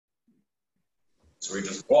So we're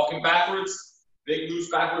just walking backwards, big loose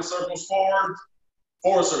backward circles forward,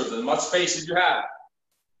 forward circles, as much space as you have.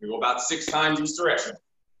 We go about 6 times each direction.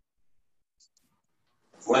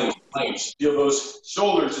 Flange, flange. Feel those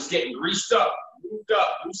shoulders just getting greased up, moved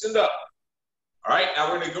up, loosened up. All right,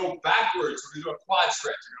 now we're gonna go backwards. We're gonna do a quad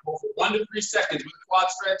stretch. You're gonna hold for 1 to 3 seconds with a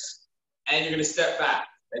quad stretch, and you're gonna step back.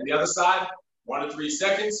 And the other side, 1 to 3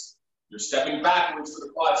 seconds, you're stepping backwards for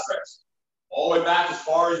the quad stretch. All the way back as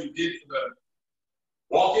far as you did for the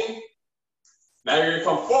walking. Now you're gonna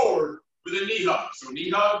come forward with a knee hug. So knee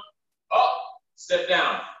hug, up, step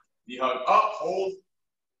down. Knee hug, up, hold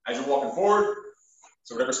as you're walking forward.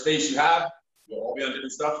 So whatever space you have, you'll all be on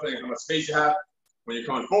different stuff, depending on how much space you have. When you're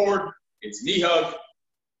coming forward, it's knee hug.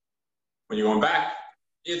 When you're going back,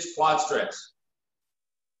 it's quad stretch.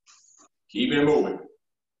 Keep it moving.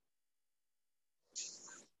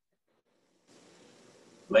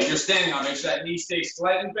 Leg you're standing on, make sure that knee stays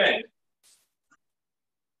slightly bent.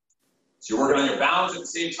 So you're working on your balance at the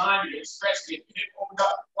same time. You're getting stretched, getting hip opened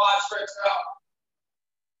up, quad stretched out.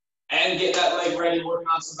 And get that leg ready, working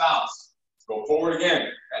on some balance. Go forward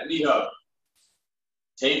again, that knee hug.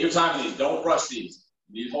 Take your time with these, don't rush these.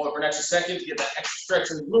 You need to hold it for an extra second to get that extra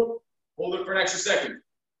stretch in the glute. Hold it for an extra second.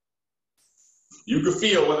 You can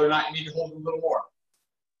feel whether or not you need to hold it a little more.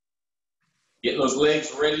 Getting those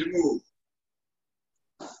legs ready to move.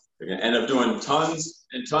 You're gonna end up doing tons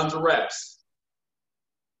and tons of reps.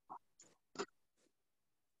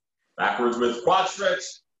 Backwards with quad stretch.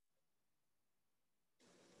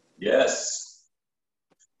 Yes.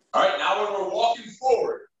 All right, now when we're walking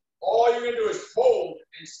forward, all you're gonna do is hold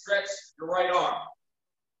and stretch your right arm.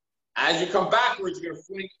 As you come backwards, you're gonna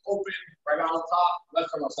fling open right on the top, left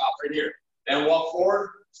arm on top, right here. Then walk forward,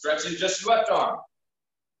 stretching just your left arm.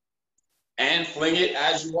 And fling it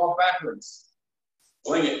as you walk backwards.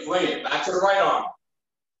 Fling it, back to the right arm.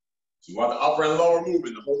 So you want the upper and lower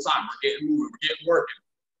moving the whole time. We're getting moving, we're getting working.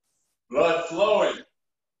 Blood flowing.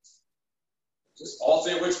 Just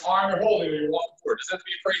alternate which arm you're holding when you're walking forward. It doesn't have to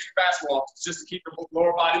be a crazy fast walk. It's just to keep the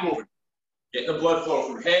lower body moving. Getting the blood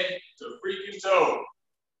flow from head to freaking toe.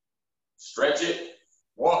 Stretch it,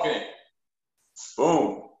 walking it.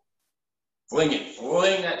 Boom. Fling it.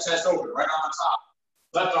 Fling that chest open, right arm on top.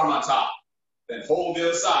 Left arm on top. Then hold the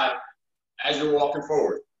other side as you're walking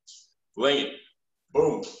forward. Fling it.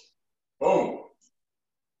 Boom. Boom.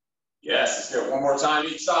 Yes, let's get it one more time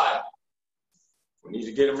each side. We need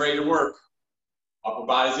to get them ready to work. Upper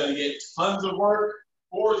body's gonna get tons of work.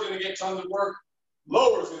 Core is gonna get tons of work.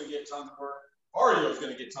 Lower is gonna get tons of work. Cardio is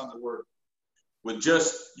gonna get tons of work with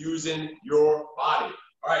just using your body.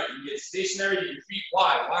 All right, you get stationary, get your feet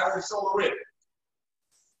wide over shoulder width.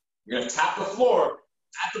 You're gonna tap the floor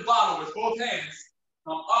at the bottom with both hands.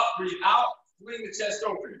 Come up, breathe out, fling the chest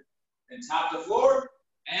open. And tap the floor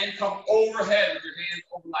and come overhead with your hands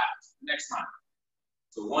overlapped next time.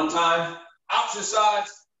 So one time, opposite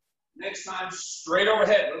sides. Next time, straight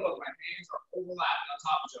overhead. But look, my hands are overlapped on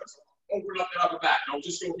top of each other. So open up the upper back. Don't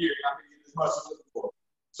just go here. You're not going to get as much as you're looking for.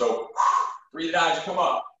 So breathe it out as you come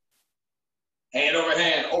up. Hand over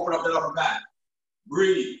hand. Open up the upper back.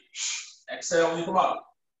 Breathe. Exhale when you come up.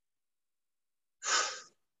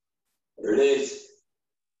 There it is.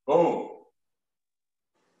 Boom.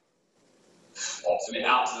 Alternate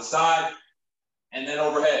out to the side. And then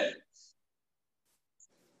overhead.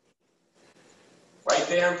 Right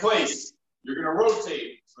there in place, you're going to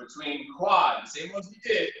rotate between quad, the same ones we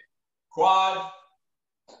did, quad,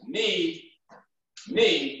 knee,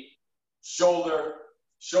 knee, shoulder,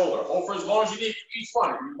 shoulder. Hold for as long as you need for each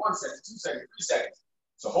one. It can be 1 second, 2 seconds, 3 seconds.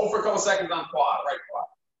 So hold for a couple seconds on quad, right quad.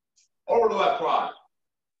 Over the left quad.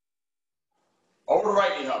 Over the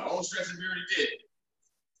right knee hug. All stretches we already did.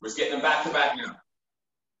 We're just getting them back to back now.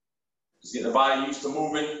 Just getting the body used to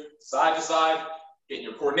moving side to side, getting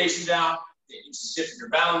your coordination down. Getting used to shifting your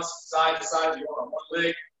balance side to side, you're on one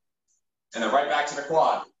leg, and then right back to the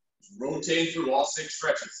quad. Just rotating through all 6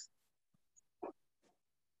 stretches.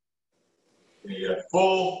 You're gonna get a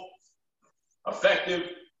full, effective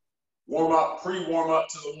warm-up, pre-warm-up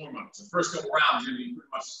to the warm-up. So the first couple rounds are gonna be pretty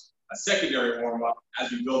much a secondary warm-up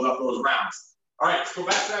as we build up those rounds. All right, let's go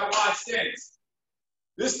back to that wide stance.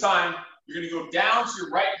 This time, you're gonna go down to your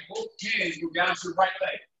right, both hands go down to your right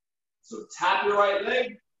leg. So tap your right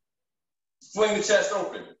leg, fling the chest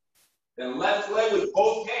open. Then left leg with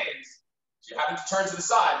both hands. So you're having to turn to the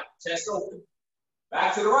side, chest open.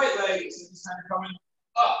 Back to the right leg, it's this time coming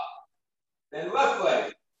up. Then left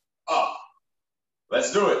leg, up.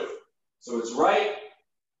 Let's do it. So it's right,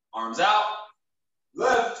 arms out,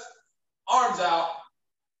 left, arms out,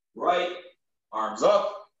 right, arms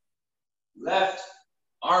up, left,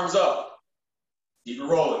 arms up. Keep it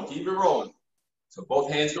rolling, keep it rolling. So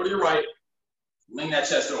both hands go to your right, fling that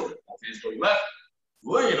chest over. Both hands go to your left,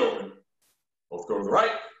 fling it open. Both go to the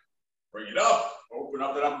right, bring it up, open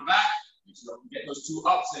up that upper back. Make sure you get those 2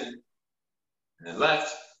 ups in. And then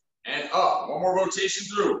left and up. One more rotation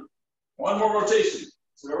through. One more rotation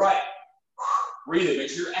to the right. Breathe it. Make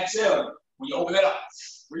sure you're exhaling. When you open it up,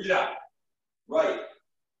 breathe it out. Right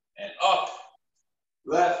and up.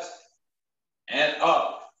 Left and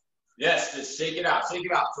up. Yes, just shake it out. Shake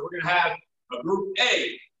it out. So we're going to have a group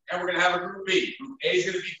A and we're going to have a group B. Group A is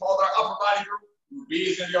going to be called our upper body group. Group B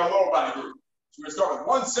is going to be our lower body group. So we're going to start with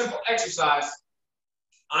one simple exercise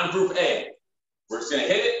on group A. We're just going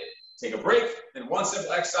to hit it, take a break, then one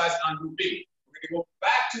simple exercise on group B. We're going to go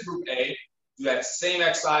back to group A, do that same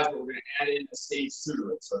exercise, but we're going to add in a stage 2 to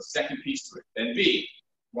it, so a second piece to it. Then B,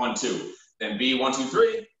 1, 2. Then B, 1, 2,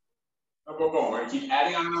 3. Boom, boom, boom. We're going to keep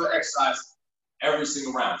adding on another exercise every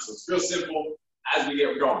single round. So it's real simple as we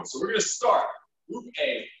get going. So we're going to start group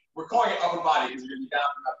A. We're calling it upper body because you're going to be down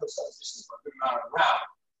in that push-up position for a good amount of the round.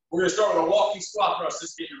 We're going to start with a walking squat thrust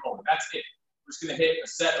just to get you rolling. That's it. We're just going to hit a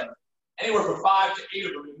set of anywhere from 5 to 8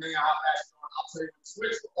 of them, depending on how fast you're going. I'll tell you when to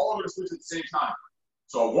switch, but all of them switch at the same time.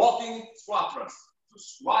 So a walking squat thrust. So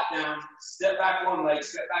squat down, step back one leg,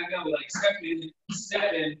 step back the other leg, step in,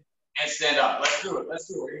 and stand up. Let's do it.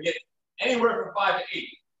 Let's do it. We're going to get anywhere from 5 to 8.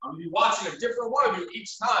 I'm going to be watching a different one of you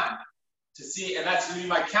each time to see, and that's going to be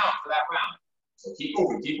my count for that round. So keep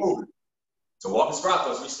moving, keep moving. So walking squat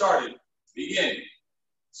thrust, we started. Begin.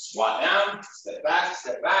 Squat down, step back,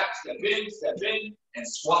 step in, and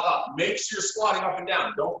squat up. Make sure you're squatting up and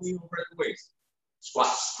down. Don't lean over at the waist. Squat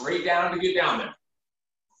straight down to get down there.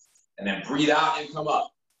 And then breathe out and come up.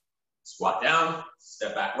 Squat down,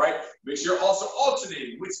 step back right. Make sure you're also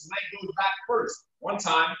alternating which leg goes back first. One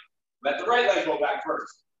time, let the right leg go back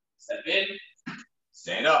first. Step in,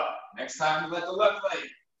 stand up. Next time, let the left leg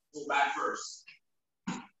go back first.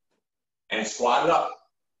 And squat it up.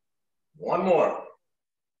 One more.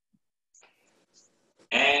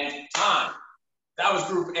 And time. That was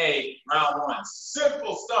group A, round 1.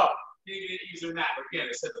 Simple stuff. Can't get easier than that. But again,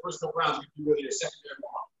 I said the first couple rounds, you can do really your secondary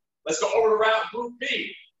one. Let's go over to round group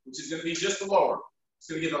B, which is going to be just the lower. It's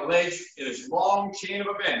going to get the legs in this long chain of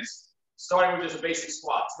events, starting with just a basic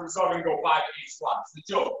squat. So we're just going to go 5 to 8 squats. The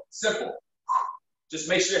joke, simple. Just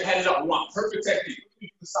make sure your head is up. We want perfect technique. Look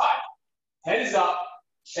to the side. Head is up,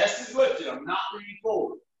 chest is lifted. I'm not leaning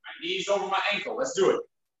forward. My knees over my ankle. Let's do it.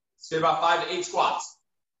 Let's get about 5 to 8 squats.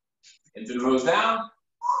 Into the nose down,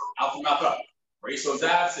 out the mouth up. Brace those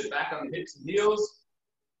abs, sit back on the hips and heels.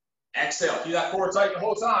 Exhale, keep that core tight the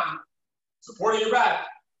whole time. Supporting your back.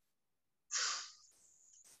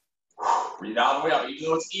 Breathe all the way up, even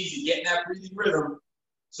though it's easy, getting that breathing rhythm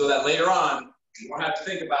so that later on, you won't have to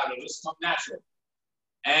think about it, it'll just come natural.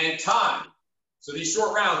 And time. So these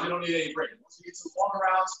short rounds, we don't need any break. Once we get to the longer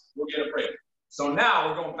rounds, we'll get a break. So now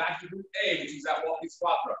we're going back to group A, which is that walking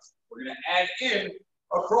squat thrust. We're going to add in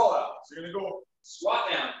a crawl out. So you're going to go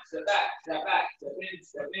squat down, step back,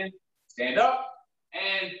 step in, stand up,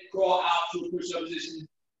 and crawl out to a push-up position,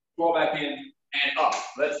 crawl back in, and up.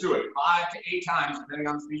 Let's do it 5 to 8 times, depending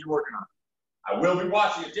on the speed you're working on. I will be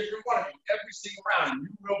watching a different one of you every single round, and you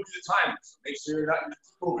will be the timer. So make sure you're not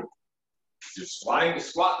moving. You're squatting the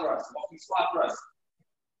squat thrust, walking squat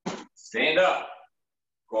thrust. Stand up,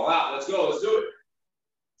 crawl out. Let's go. Let's do it.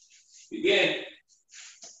 Begin.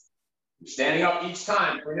 You're standing up each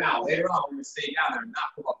time for now. Later on, we're going to stay down there and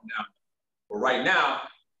not come up and down. But right now,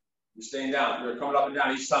 you're staying down. You're coming up and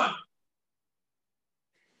down each time.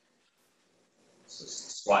 So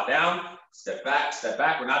squat down, step back.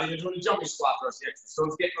 We're not even doing a jumping squat thrust yet. So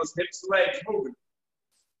let's get those hips, legs moving.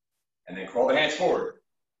 And then crawl the hands forward.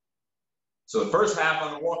 So the first half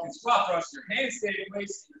on the walking squat thrust, your hands stay in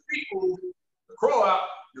place, your feet move. The crawl out,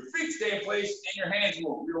 your feet stay in place, and your hands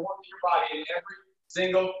move. You're working your body in every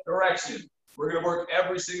single direction. We're going to work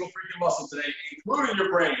every single freaking muscle today, including your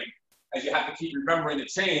brain, as you have to keep remembering the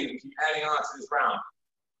chain and keep adding on to this round.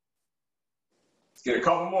 Let's get a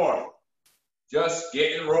couple more. Just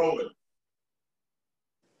getting rolling.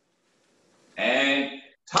 And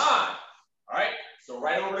time. All right, so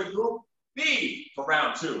right over to group B for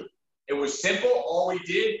round 2. It was simple. All we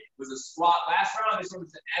did was a squat last round. This one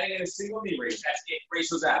was adding in a single knee raise. That's it. Brace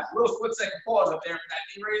those abs. A little split-second pause up there for that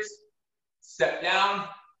knee raise. Step down,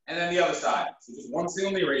 and then the other side. So just one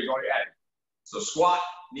single knee raise, all you added. So squat,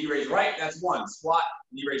 knee raise right, that's 1. Squat,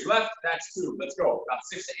 knee raise left, that's 2. Let's go. About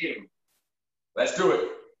 6 to 8 of them. Let's do it.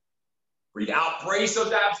 Breathe out, brace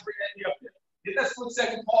those abs, bring that knee up there. Get that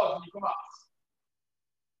split-second pause when you come up.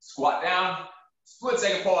 Squat down,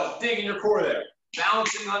 split-second pause, dig in your core there.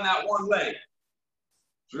 Balancing on that one leg.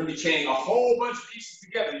 So we're going to be chaining a whole bunch of pieces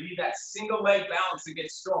together. You need that single leg balance to get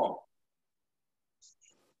strong.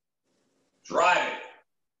 Drive it.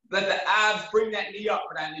 Let the abs bring that knee up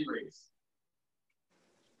for that knee raise.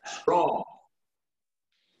 Strong.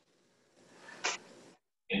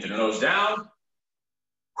 Into the nose down.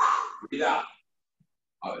 Breathe out.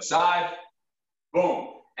 Other side. Boom.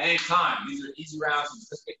 And time. These are easy rounds.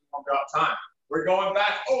 So just make them up time. We're going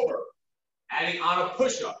back over. Adding on a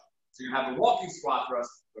push-up. So you're going to have the walking squat thrust,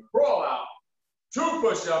 the crawl out, 2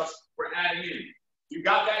 push-ups, we're adding in. You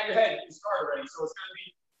got that in your head. You started already. So it's going to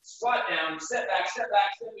be squat down, step back, step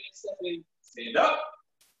in, stand up,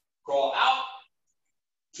 crawl out,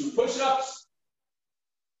 2 push-ups,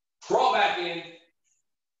 crawl back in,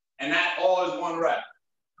 and that all is 1 rep.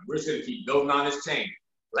 And we're just going to keep building on this chain.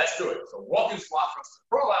 Let's do it. So walking squat thrust,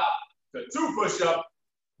 crawl out, to 2 push-up.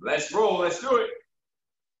 Let's roll. Let's do it.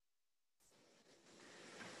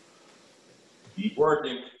 Keep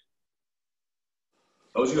working.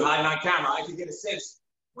 Those of you hiding on camera, I can get a sense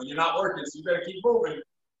when you're not working, so you better keep moving.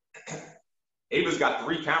 Ava's got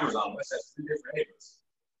 3 cameras on. Let's have 3 different Avas.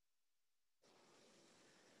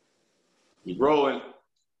 Keep rolling.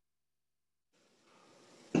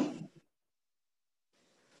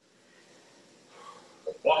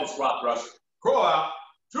 Walking squat thrust. Crawl out.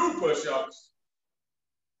 2 push-ups.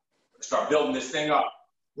 Start building this thing up.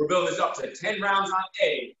 We're building this up to 10 rounds on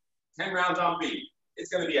A, 10 rounds on B. It's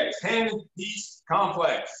going to be a 10-piece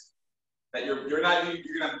complex that your mind's going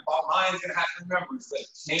to have to remember. It's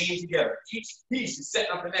like chain together. Each piece is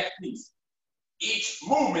setting up the next piece. Each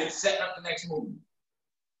movement is setting up the next movement.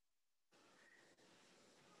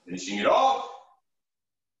 Finishing it off.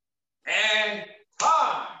 And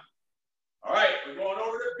time. All right, we're going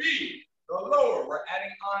over to B, the lower. We're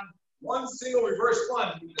adding on 1 single reverse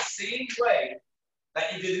lunge with the same leg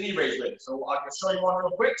that you did the knee raise with. So I'm going to show you one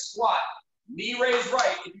real quick. Squat, knee raise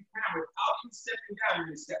right. If you can, without you stepping down, you're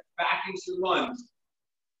going to step back into your lunge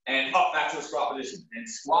and up back to a squat position. And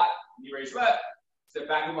squat, knee raise left, step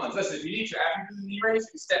back and lunge. Listen, if you need to, after you do the knee raise,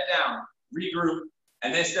 you step down, regroup,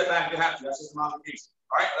 and then step back if you have to. That's just a modification.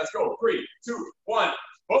 All right, let's go. 3, 2, 1,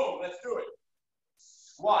 boom, let's do it.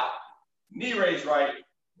 Squat, knee raise right,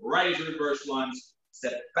 right into reverse lunge,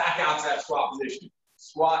 step back out to that squat position.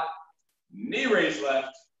 Squat, knee raise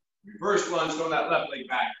left, reverse lunge, throw that left leg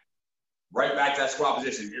back, right back to that squat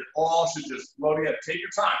position. It all should just flow together. Take your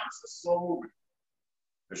time. It's a slow movement.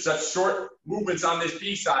 There's such short movements on this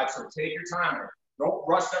B side, so take your time. Don't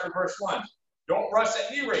rush that reverse lunge. Don't rush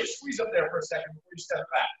that knee raise. Squeeze up there for a second before you step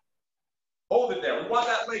back. Hold it there. We want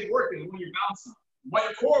that leg working when you're bouncing. We want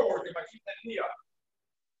your core working by keeping that knee up.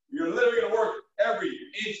 You're literally going to work every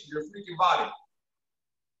inch of your freaking body.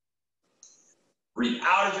 Breathe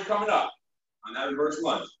out as you're coming up on that reverse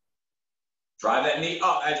lunge. Drive that knee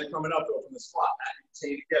up as you're coming up though from the squat. That you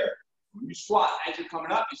chain together. When you squat as you're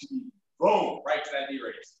coming up, it should be boom, right to that knee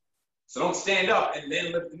raise. So don't stand up and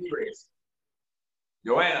then lift the knee raise.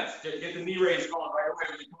 Joanna, get the knee raise going right away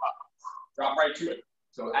when you come up. Drop right to it.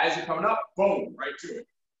 So as you're coming up, boom, right to it.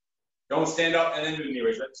 Don't stand up and then do the knee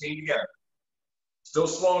raise. Let it chain together. Still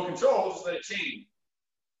slow and controlled, just let it chain.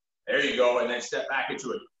 There you go, and then step back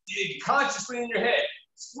into it. Dig consciously in your head.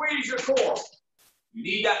 Squeeze your core. You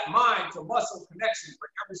need that mind to muscle connection for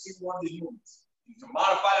every single one of these movements. You need to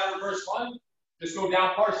modify that reverse lunge, just go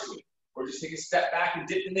down partially, or just take a step back and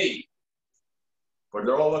dip the knee. But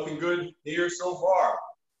they're all looking good here so far.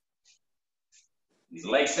 These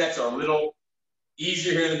leg sets are a little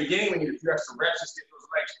easier here in the beginning. We need a few extra reps, just get those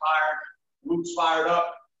legs fired, glutes fired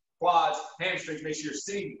up, quads, hamstrings. Make sure you're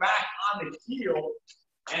sitting back on the heel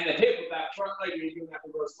and the hip of that front leg when you're doing that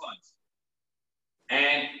reverse lunge.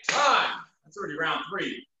 And time. That's already round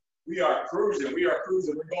 3. We are cruising. We are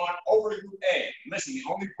cruising. We're going over to group A. Listen, the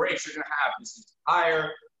only breaks you're going to have this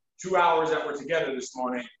entire 2 hours that we're together this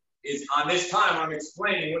morning is on this time I'm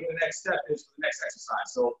explaining what the next step is for the next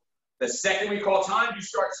exercise. So the second we call time, you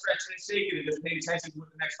start stretching and shaking and just paying attention to what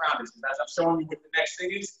the next round is. Because as I'm showing you what the next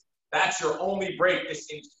thing is, that's your only break this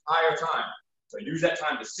entire time. So use that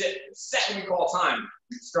time to sit. The second we call time,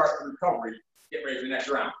 you start the recovery, get ready for the next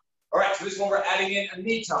round. All right, so this one we're adding in a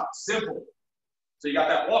knee tuck, simple. So you got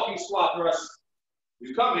that walking squat thrust.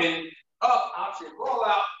 You come in, up, option, roll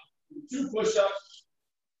out, 2 push-ups,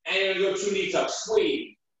 and you're gonna go 2 knee tucks.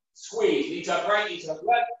 Squeeze, squeeze, knee tuck right, knee tuck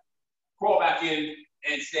left, crawl back in,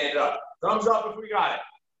 and stand up. Thumbs up if we got it.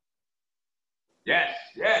 Yes,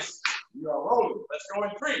 yes, we are rolling. Let's go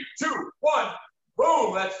in 3, 2, 1,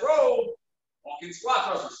 boom, let's roll. Walking squat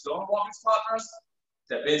thrust, we're still on walking squat thrust.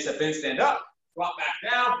 Step in, stand up. Drop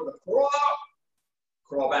back down for the crawl out.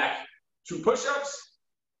 Crawl back, 2 push-ups,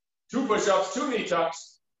 2 push-ups, 2 knee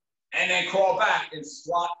tucks. and then crawl back and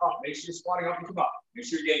squat up. Make sure you're squatting up and come up. Make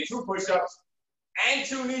sure you're getting 2 push-ups and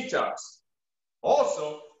 2 knee tucks.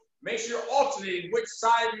 Also, make sure you're alternating which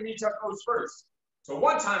side of your knee tuck goes first. So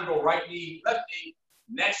one time go right knee, left knee.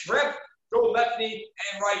 Next rep, go left knee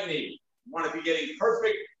and right knee. You want to be getting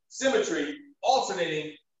perfect symmetry,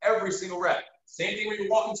 alternating every single rep. Same thing when you're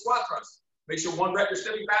walking squat thrusts. Make sure one rep you're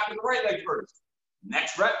stepping back with the right leg first.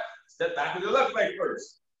 Next rep, step back with your left leg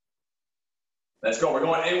first. Let's go. We're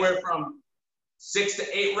going anywhere from 6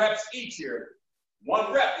 to 8 reps each here.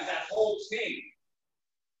 1 rep is that whole chain.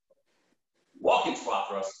 Walking squat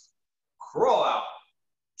thrust, crawl out,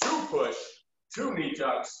 2 push, 2 knee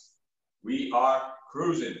tucks. We are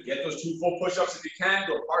cruising. Get those 2 full push-ups if you can.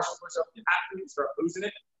 Go partial push-up if you have to. Start losing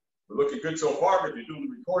it. We're looking good so far, but if you're doing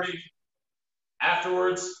the recording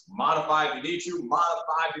afterwards, modify if you need to.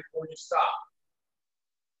 Modify before you stop.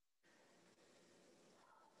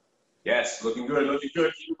 Yes, looking good, looking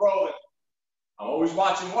good. Keep rolling. I'm always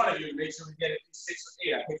watching one of you to make sure we get at least 6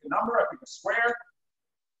 or 8. I pick a number, I pick a square,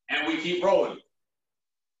 and we keep rolling.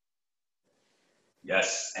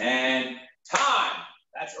 Yes, and time.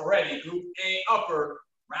 That's already group A upper,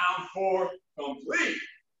 round 4 complete.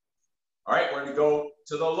 All right, we're gonna go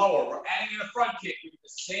to the lower. We're adding in a front kick with the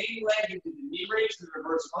same leg you did the knee raise to the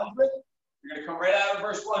reverse lunge with. You're gonna come right out of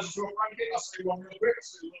reverse lunge into a front kick. I'll show you one real quick. I'll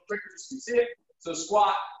show you a little quicker just so you see it. So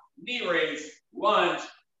squat, knee raise, lunge,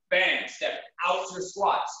 bam. Step out to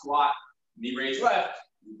squat. Squat, knee raise left,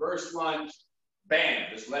 reverse lunge, bam.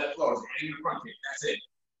 Just let it flow. Just adding the front kick. That's it.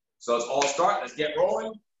 So let's all start. Let's get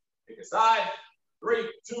rolling. Pick a side. 3,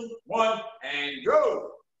 2, 1, and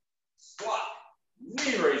go. Squat,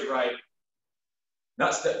 knee raise right.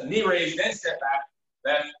 Not step, knee raise, then step back.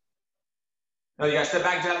 Left. No, you gotta step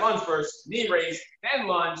back to that lunge first. Knee raise, then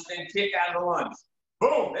lunge, then kick out of the lunge.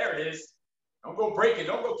 Boom, there it is. Don't go breaking,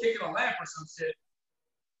 don't go kicking a lamp or some shit.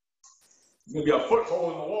 There's gonna be a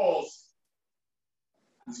foothold in the walls.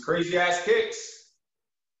 These crazy ass kicks.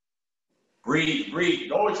 Breathe,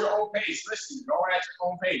 breathe. Go at your own pace. Listen, go at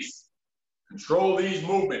your own pace. Control these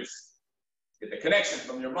movements. Get the connection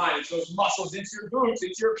from your mind into those muscles, into your glutes,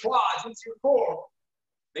 into your quads, into your core.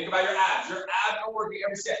 Think about your abs. Your abs are working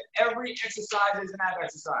every set. Every exercise is an ab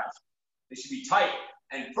exercise. They should be tight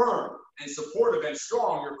and firm and supportive and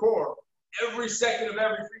strong, your core, every second of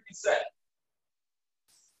every freaking set.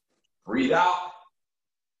 Breathe out.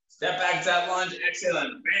 Step back to that lunge. Exhale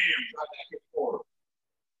and bam, drop that kick forward.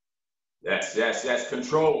 Yes, yes, yes.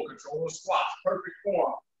 Control. Control the squats. Perfect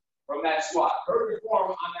form from that squat. Perfect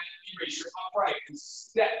form on that knee raise. You're upright and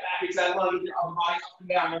step back into that lunge with your upper body up and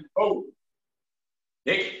down and boom.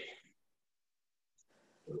 Kick it.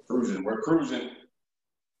 We're cruising. We're cruising.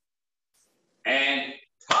 And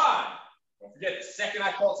time. Don't forget, the second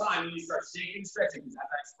I call time, you need to start shaking and stretching, because as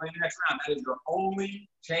I explain the next round, that is your only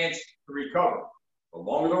chance to recover. The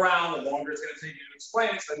longer the round, the longer it's going to take you to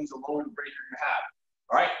explain it, so that means the longer the break you're going to have.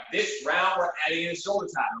 All right, this round, we're adding in a shoulder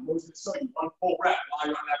tap. I'm always going to show you 1 full rep while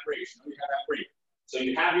you're on that break. So you have that break. So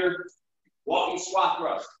you have your walking squat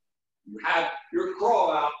thrust. You have your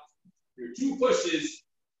crawl out, your 2 pushes,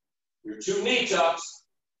 your 2 knee tucks,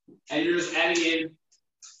 and you're just adding in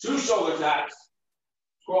 2 shoulder taps,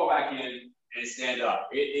 crawl back in, and stand up.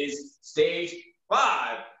 It is stage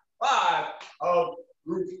 5 of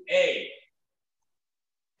group A.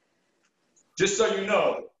 Just so you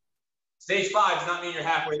know, stage 5 does not mean you're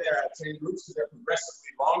halfway there at 10 groups, because they're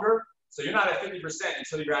progressively longer. So you're not at 50%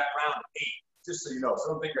 until you're at round 8, just so you know.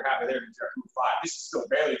 So don't think you're halfway there until you're at group 5. This is still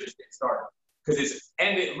barely just getting started, because it's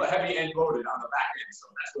heavy end loaded on the back end. So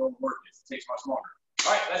that's where the work is. It takes much longer.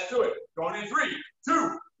 All right, let's do it. Going in 3,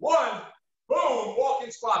 2, 1, boom,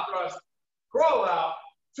 walking squat thrust, crawl out,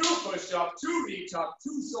 2 push-up, 2 knee tuck,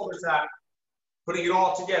 2 shoulder tap, putting it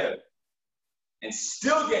all together. And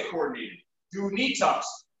still get coordinated. Do knee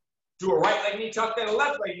tucks. Do a right leg knee tuck, then a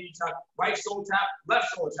left leg knee tuck, right shoulder tap, left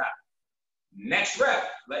shoulder tap. Next rep,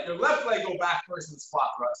 let your left leg go back first in the squat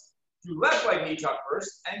thrust. Do left leg knee tuck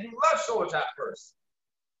first, and do left shoulder tap first.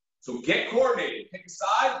 So get coordinated. Pick a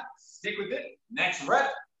side, stick with it. Next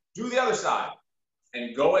rep, do the other side.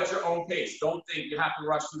 And go at your own pace. Don't think you have to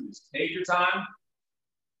rush through this. Take your time.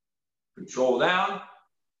 Control down.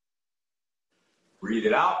 Breathe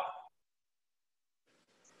it out.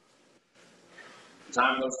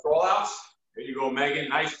 Time for those crawl outs. There you go, Megan.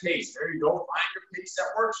 Nice pace. There you go. Find your pace that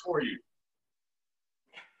works for you.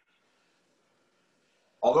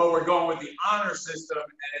 Although we're going with the honor system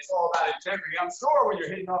and it's all about integrity, I'm sure when you're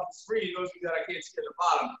hitting off the screen, those of you that I can't see at the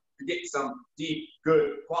bottom, you're getting some deep,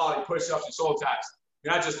 good quality push-ups and shoulder taps.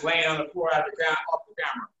 You're not just laying on the floor off the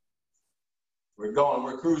camera. We're going,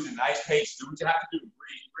 we're cruising, nice pace. Do what you have to do.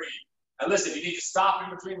 Breathe, breathe. And listen, you need to stop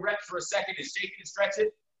in between reps for a second and shake it and stretch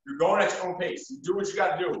it. You're going at your own pace. You do what you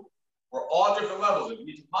got to do. We're all different levels. If you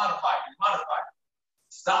need to modify it, you modify it.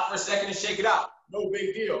 Stop for a second and shake it out. No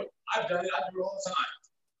big deal. I've done it. I do it all the time.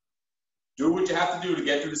 Do what you have to do to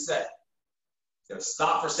get through the set. You gotta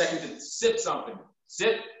stop for a second to sip something.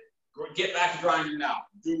 Sip, get back to grinding now.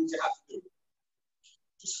 Do what you have to do.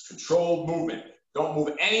 Just controlled movement. Don't move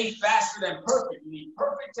any faster than perfect. You need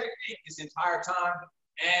perfect technique this entire time.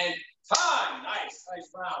 And time. Nice,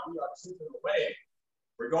 nice round. We are chipping away.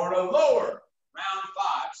 We're going to lower round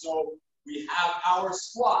 5. So we have our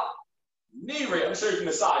squat. Knee raise. Let me show you from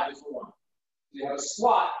the side just for one. You have a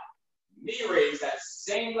squat, knee raise, that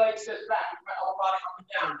same leg steps back, my upper body up and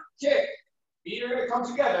down, kick. Feet are going to come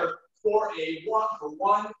together for a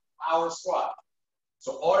 1 power squat.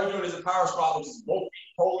 So all you're doing is a power squat, which is both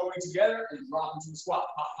feet polaring together and drop into the squat.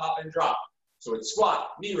 Pop, pop, and drop. So it's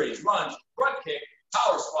squat, knee raise, lunge, front kick,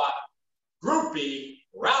 power squat, group B,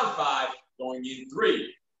 round 5, going in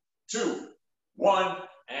 3, 2, 1,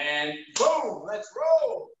 and boom, let's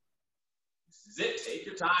roll. This is it. Take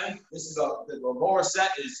your time. This is the lower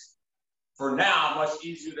set is, for now, much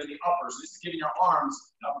easier than the upper. So this is giving your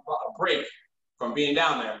arms a break from being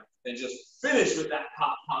down there. Then just finish with that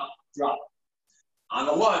pop, pop, drop. On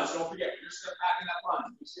the lunge, don't forget, when you're stepping back in that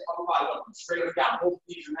lunge, you see your upper body up, straight up down. Both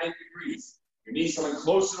knees are 90 degrees. Your knees coming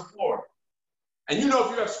close to the floor. And you know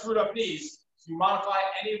if you have screwed up knees, if you modify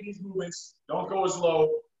any of these movements, don't go as low,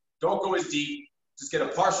 don't go as deep. Just get a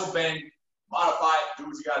partial bend, modify it, do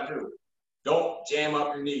what you got to do. Don't jam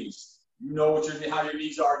up your knees. You know how your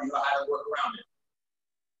knees are. You know how to work around it.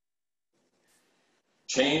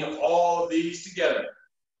 Chain all of these together.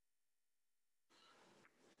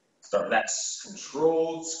 Start that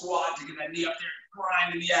controlled squat to get that knee up there,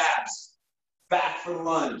 grinding the abs. Back for the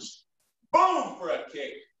lunge. Boom for a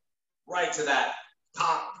kick. Right to that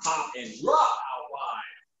pop, pop, and drop out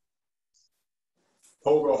wide.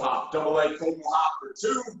 Pogo hop, double leg pogo hop for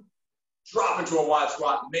 2. Drop into a wide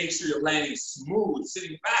squat. Make sure you're landing smooth,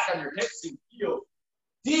 sitting back on your hips and heels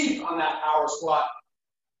deep on that power squat.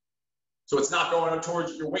 So it's not going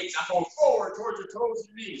towards your weights, not going forward towards your toes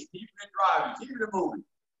and your knees. Keeping it driving, keeping it moving.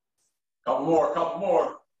 Couple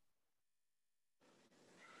more.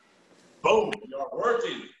 Boom, we are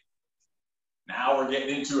working. Now we're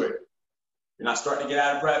getting into it. You're not starting to get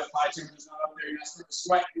out of breath. My temperature's not up there. You're not starting to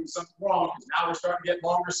sweat and do something wrong, because now we're starting to get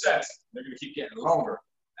longer sets. They're going to keep getting longer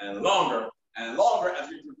and longer and longer as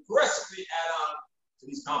we progressively add on to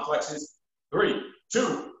these complexes. 3,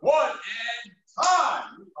 2, 1, and time.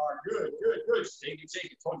 We are good. Shake it.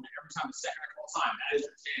 Told you every time the second I call time, that is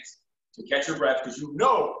your chance to catch your breath, because you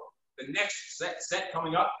know the next set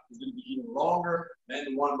coming up is going to be even longer than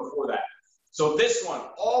the one before that. So this one,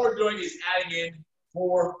 all we're doing is adding in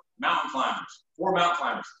 4 mountain climbers. 4 mountain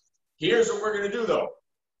climbers. Here's what we're going to do, though.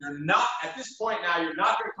 You're not, at this point now, you're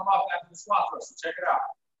not going to come up after the squat thrust. So check it out.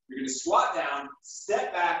 You're going to squat down,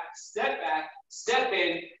 step back, step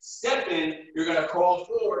in. You're going to crawl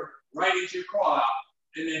forward right into your crawl out,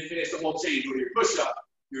 and then finish the whole change with your push-up,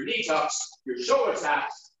 your knee tucks, your shoulder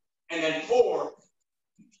taps, and then 4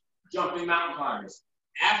 jumping mountain climbers.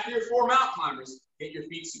 After your 4 mountain climbers, get your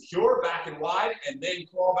feet secure, back and wide, and then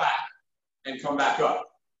crawl back and come back up.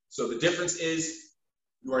 So the difference is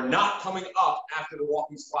you are not coming up after the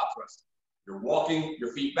walking squat thrust. You're walking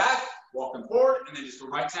your feet back, walking forward, and then just go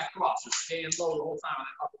right tack cross. You're staying low the whole time on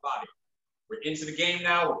that upper body. We're into the game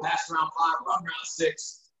now. We're past round 5, we're on round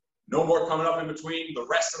 6. No more coming up in between the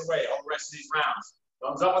rest of the way, all the rest of these rounds.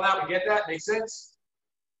 Thumbs up on that. We get that? Make sense?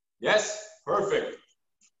 Yes? Perfect.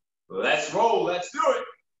 Let's roll. Let's do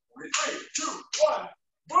it. 3, 2, 1.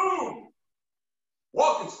 Boom.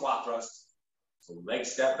 Walking squat thrust. So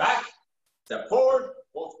legs step back, step forward,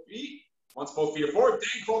 both feet. Once both feet are forward,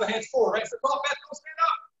 then crawl the hands forward. Right? So crawl back, don't stand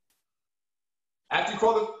up. After you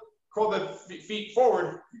crawl the feet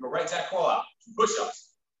forward, you go right tack crawl out. 2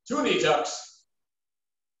 push-ups, 2 knee tucks,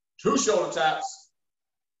 2 shoulder taps,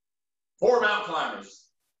 4 mountain climbers.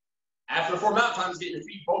 After the 4 mountain climbers, get your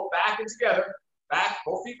feet both back and together. Back,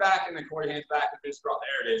 both feet back, and then crawl your hands back and finish crawl.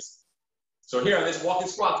 There it is. So here on this walking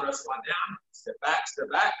squat thrust, squat down, step back,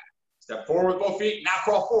 step forward with both feet. Now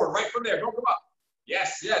crawl forward right from there. Don't come up.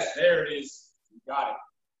 Yes, there it is. You got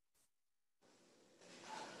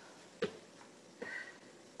it.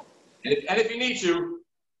 And if you need to,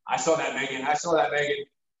 I saw that, Megan.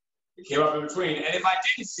 It came up in between. And if I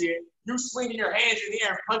didn't see it, you swinging your hands in the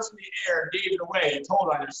air, punching the air, gave it away. You told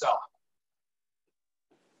on yourself.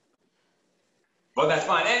 But that's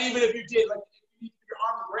fine. And even if you did, like, if you need your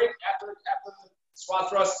arm to break after the squat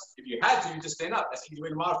thrust, if you had to, you just stand up. That's the easy way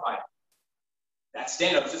to modify it. That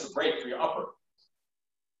stand up is just a break for your upper.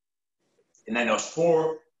 And then those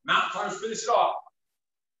 4 mountain climbers, finish it off.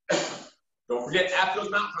 Don't forget, after those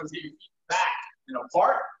mountain climbers, get your feet back and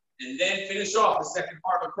apart, and then finish off the second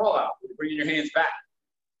part of the crawl out. Bringing your hands back.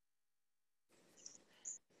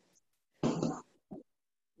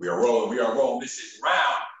 We are rolling, we are rolling. This is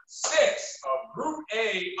round 6 of Group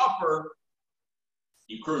A upper.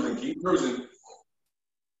 Keep cruising, keep cruising.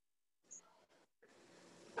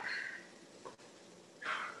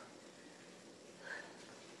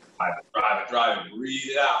 Drive it, breathe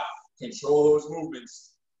it out. Control those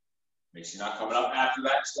movements. Make sure you're not coming up after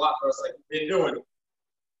that squat thrust like you've been doing.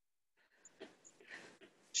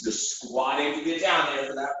 Just squatting to get down there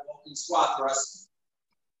for that walking squat thrust.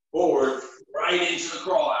 Forward, right into the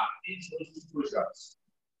crawl out, into those 2 push-ups.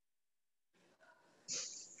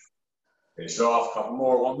 Finish it off, a couple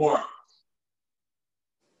more, 1 more.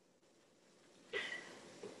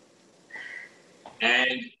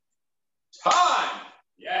 And time.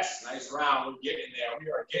 Yes, nice round. We're getting there.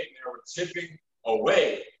 We are getting there. We're chipping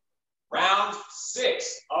away. Round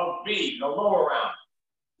 6 of B, the lower round.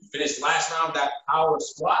 You finished last round with that power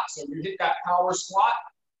squat. So you hit that power squat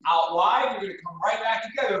out wide, you're going to come right back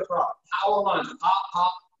together for a power lunge. Pop,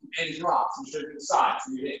 pop, and drop. So you should to the side.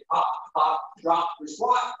 So you hit pop, pop, drop for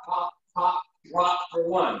squat, pop, pop, drop for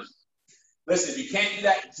lunge. Listen, if you can't do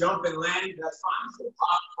that jump and landing, that's fine. So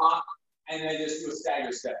pop, pop, and then just do a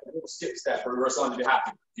stagger step, a little skip step for reverse lunge if you have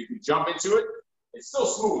to. You can jump into it. It's still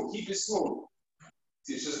smooth. Keep it smooth.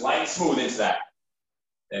 It's just light and smooth into that.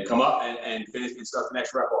 Then come up and finish and start the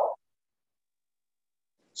next rep off.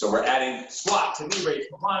 So we're adding squat to knee raise,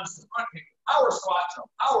 from lunge to front kick, power squat to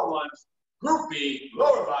power lunge, Group B,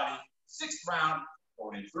 lower body, 6th round,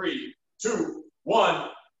 going in 3, 2, 1,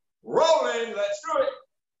 rolling, let's do it.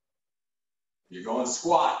 You're going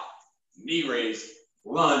squat, knee raise,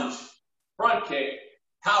 lunge, front kick,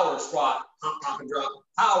 power squat, pop, pop, and drop,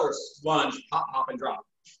 power lunge, pop, pop, and drop.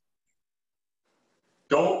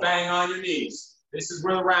 Don't bang on your knees. This is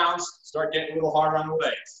where the rounds start getting a little harder on the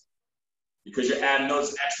legs because you're adding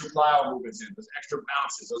those extra plyo movements in, those extra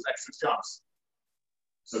bounces, those extra jumps.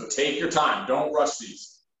 So take your time. Don't rush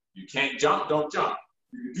these. You can't jump, don't jump.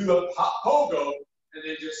 You can do the pogo and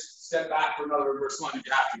then just step back for another reverse lunge if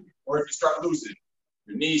you have to. Or if you start losing,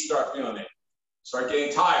 your knees start feeling it. Start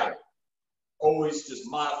getting tired. Always just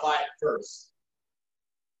modify it first.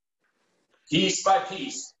 Piece by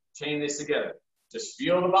piece, chain this together. Just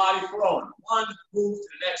feel the body flowing. One move to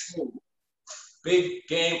the next move. Big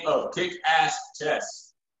game of kick-ass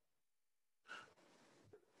chest.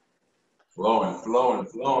 Flowing, flowing,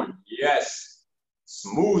 flowing. Yes.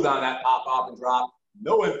 Smooth on that pop, pop, and drop.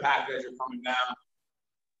 No impact as you're coming down.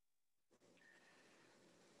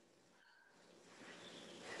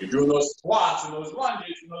 You're doing those squats and those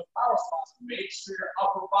lunges and those power squats. Make sure your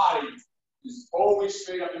upper body is always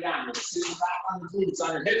straight up and down. You're sitting back on your glutes,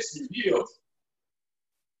 on your hips, and your heels.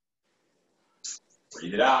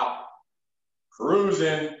 Breathe it out.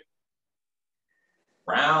 Cruising.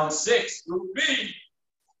 Round 6, Group B.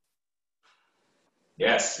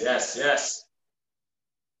 Yes, yes, yes.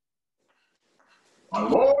 One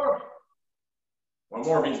more. One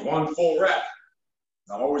more means one full rep.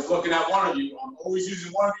 I'm always looking at one of you. I'm always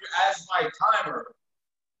using one of you as my timer.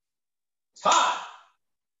 Time.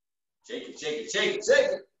 Shake it, shake it, shake it, shake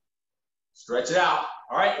it. Stretch it out.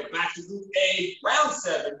 All right, we're back to Group A, round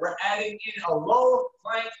 7. We're adding in a low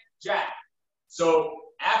plank jack. So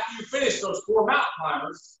after you finish those 4 mountain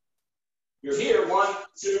climbers, you're here, 1,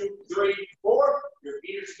 2, 3, 4. Your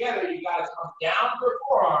feet are together. You got to come down your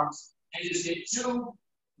forearms and just hit 2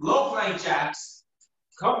 low plank jacks.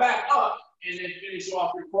 Come back up and then finish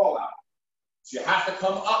off your crawl out. So you have to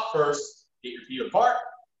come up first, get your feet apart,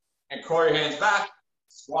 and crawl your hands back,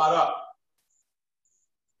 squat up.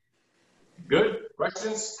 Good?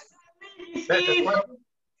 Questions? Steve,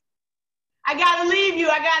 I got to leave you.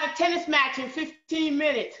 I got a tennis match in 15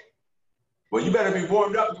 minutes. Well, you better be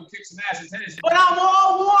warmed up and go kick some ass in tennis. But I'm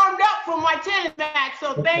all warmed up for my tennis match,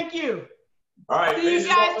 so thank you. All right. See you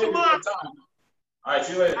guys tomorrow. All right,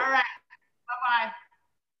 see you later. All right. Bye-bye.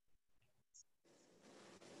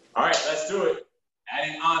 All right, let's do it.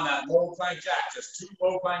 Adding on that low plank jack, just 2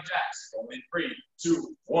 low plank jacks. Going in 3,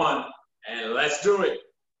 2, 1, and let's do it.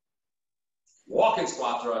 Walking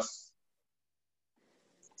squat thrust.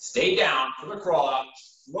 Stay down for the crawl out.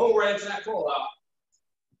 Lower edge of that crawl out.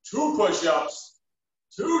 2 push-ups,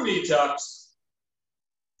 2 knee tucks,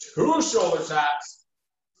 2 shoulder taps,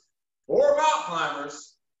 4 mountain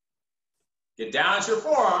climbers. Get down to your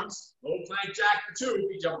forearms. Low plank jack for 2.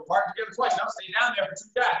 You jump apart together twice. Now stay down there for 2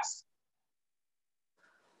 jacks.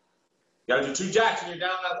 You gotta do 2 jacks when you're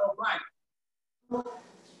down that low plank.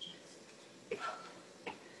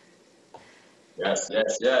 Yes,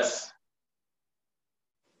 yes, yes.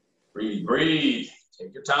 Breathe, breathe.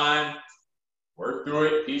 Take your time. Work through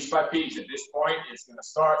it piece by piece. At this point, it's going to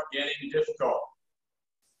start getting difficult.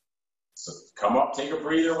 So come up, take a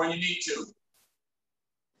breather when you need to.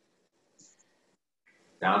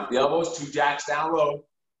 Down at the elbows, 2 jacks down low.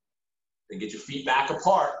 Then get your feet back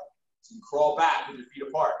apart. So you crawl back with your feet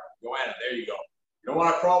apart. Go at it. There you go. You don't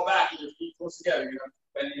want to crawl back with your feet close together. You're going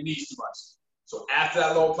to bend your knees too much. So after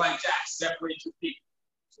that low plank jack, separate your feet.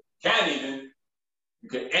 So you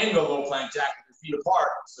can end the low plank jack with your feet apart.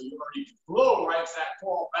 So you already flow right to that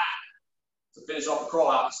crawl back to finish off the crawl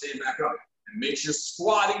out and stand back up. And make sure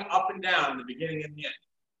squatting up and down in the beginning and the end.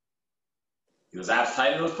 Those abs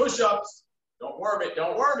tight in those push-ups. Don't worm it,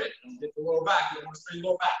 don't worm it. Don't get the lower back. You don't want to strain the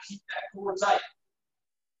lower back. Keep that core tight.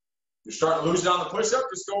 You're starting to lose it on the push-up,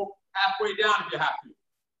 just go halfway down if you have to,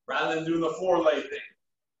 rather than doing the 4-leg thing.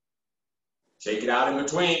 Take it out in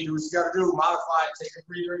between. Do what you got to do. Modify it. Take a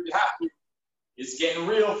breather if you have to. It's getting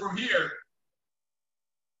real from here.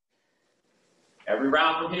 Every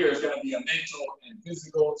round from here is going to be a mental and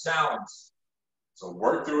physical challenge. So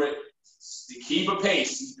work through it. Keep a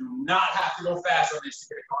pace. You do not have to go fast on this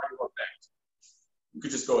to get a cardio effect. You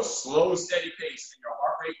could just go a slow, steady pace, and your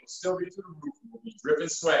heart rate will still be through the roof. You will be dripping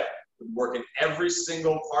sweat. You'll be working every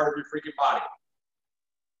single part of your freaking body.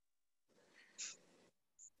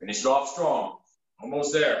 Finish it off strong.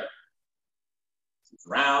 Almost there. It's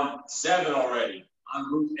round 7 already on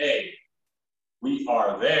Group A. We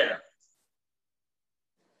are there.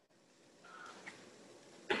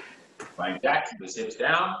 Plank jack, keep the hips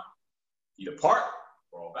down, feet apart,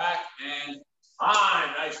 roll back, and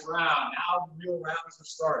time. Nice round. Now the real rounds are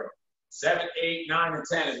starting. 7, 8, 9, and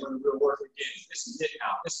 10 is when the real work begins. This is it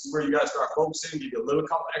now. This is where you got to start focusing. Give you a little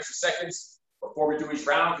couple extra seconds before we do each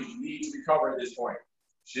round because you need to recover at this point.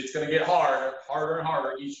 Shit's going to get harder and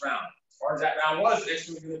harder each round. As hard as that round was, next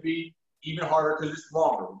one's going to be even harder because it's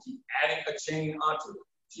longer. We keep adding a chain onto it.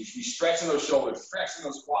 So you should be stretching those shoulders, stretching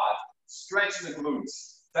those quads, stretching the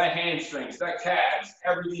glutes, the hamstrings, the calves,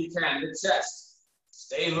 everything you can, the chest.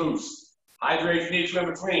 Stay loose. Hydrate if you need to in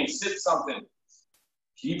between. Sip something.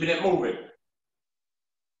 Keeping it moving.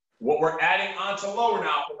 What we're adding onto lower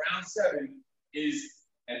now for round 7 is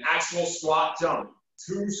an actual squat jump.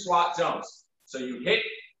 2 squat jumps. So you hit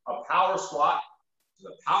a power squat,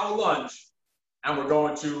 the power lunge, and we're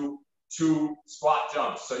going to 2 squat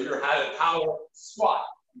jumps. So you had a power squat,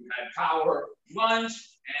 you had power lunge,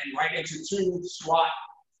 and right into 2 squat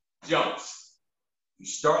jumps. You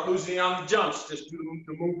start losing on the jumps, just do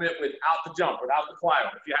the movement without the jump, without the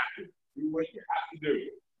plyo, if you have to. Do what you have to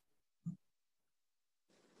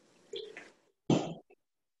do.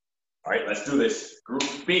 All right, let's do this. Group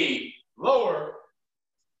B, lower.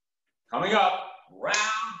 Coming up, round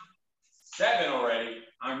 7 already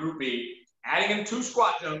on Group B. Adding in 2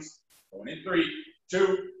 squat jumps. Going in 3,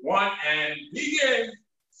 2, 1, and begin.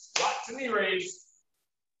 Squat to knee raise.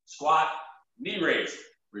 Squat, knee raise.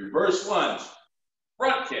 Reverse lunge.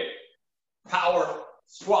 Front kick. Power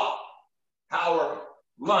squat. Power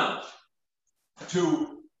lunge.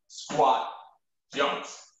 2 squat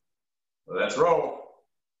jumps. So let's roll.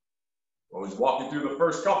 Always walking through the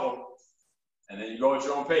first couple, and then you go at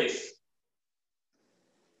your own pace.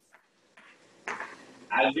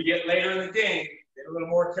 As you get later in the game, get a little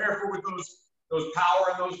more careful with those power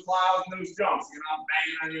and those plows and those jumps. You're not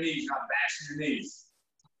banging on your knees, you're not bashing your knees.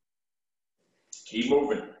 Keep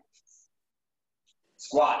moving.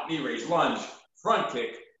 Squat, knee raise, lunge, front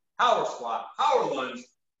kick, power squat, power lunge,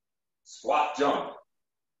 squat jump.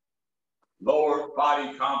 Lower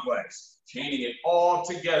body complex, chaining it all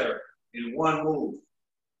together in one move.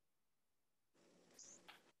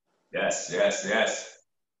 Yes, yes, yes.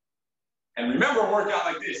 And remember a workout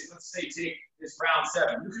like this. Let's say take this round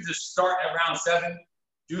 7. You could just start at round 7,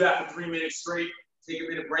 do that for 3 minutes straight, take a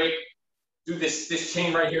minute break, do this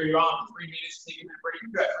chain right here. You're on for 3 minutes, take a minute break. You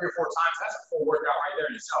do that 3 or 4 times. That's a full workout right there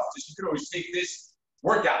in itself. Just you could always take this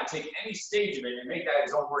workout and take any stage of it and make that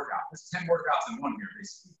its own workout. There's 10 workouts in one here,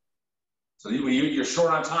 basically. So you're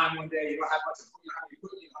short on time one day, you don't have much equipment, you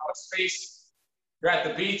don't have much space. You're at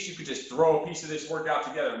the beach, you could just throw a piece of this workout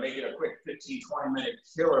together and make it a quick 15, 20-minute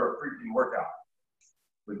killer freaking workout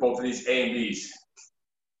with both of these A and Bs.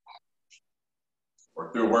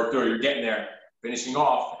 Work through, you're getting there. Finishing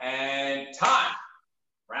off, and time.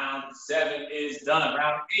 Round 7 is done.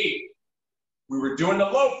 Round 8, we were doing the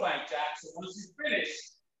low plank jack, so once you finish,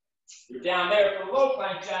 you're down there for low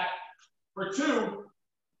plank jack. For 2,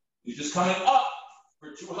 you're just coming up for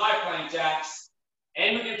 2 high plank jacks,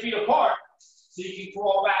 and with your feet apart, so you can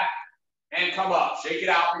crawl back and come up. Shake it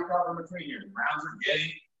out, recover in between here. The rounds are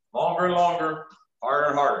getting longer and longer. harder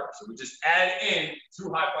and harder. So we just add in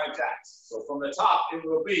 2 high plank jacks. So from the top, it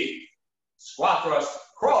will be squat thrust,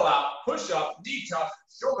 crawl out, push up, knee tuck,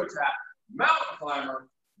 shoulder tap, mountain climber,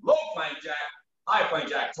 low plank jack, high plank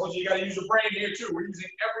jack. Told you got to use your brain here too. We're using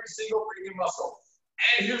every single breathing muscle.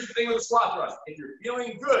 And here's the thing with the squat thrust. If you're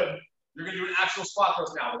feeling good, you're going to do an actual squat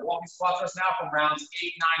thrust now. The walking squat thrust now from rounds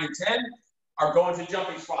 8, 9, and 10 are going to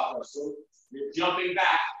jumping squat thrust. So you're jumping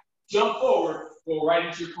back, jump forward, go right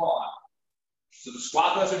into your crawl out. So the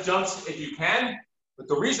squat thrust are jumps if you can. But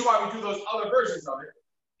the reason why we do those other versions of it,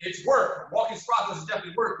 it's work. Walking squat thrust is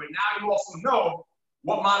definitely work. But now you also know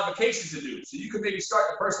what modifications to do. So you could maybe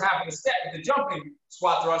start the first half of the step with the jumping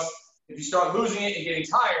squat thrust. If you start losing it and getting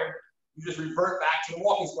tired, you just revert back to the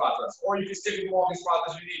walking squat thrust. Or you can stick with the walking squat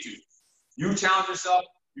thrust if you need to. You challenge yourself.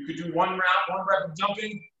 You could do 1 rep of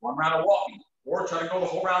jumping, 1 round of walking, or try to go the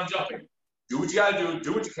whole round jumping. Do what you got to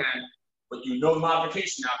do what you can, but you know the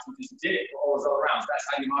modification now because you did it for all those other rounds. That's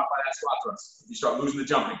how you modify that squat thrust. You start losing the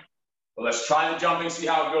jumping. But let's try the jumping, see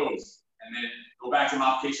how it goes, and then go back to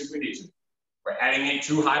modifications if we need to. We're adding in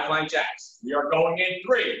 2 high plank jacks. We are going in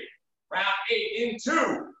 3, round 8 in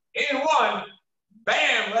 2, in 1,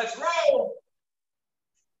 bam, let's roll.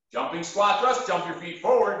 Jumping squat thrust, jump your feet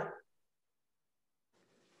forward.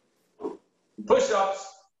 Push-ups,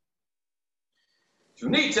 2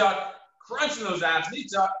 knee tuck, crunching those abs, knee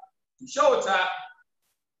tuck, 2 shoulder tap,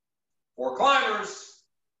 4 climbers,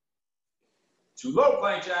 2 low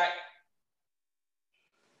plank jack,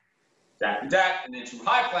 jack and jack, and then 2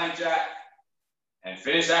 high plank jack, and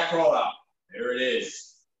finish that crawl out. There it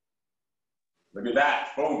is. Look at that.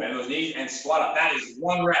 Boom, bend those knees and squat up. That is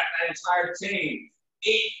 1 rep, that entire chain.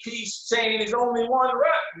 8-piece chain is only 1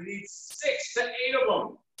 rep. We need 6 to 8 of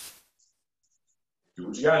them. Do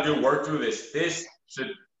what you gotta do, work through this. This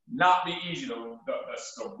should not be easy.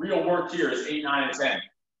 The real work here is 8, 9, and 10.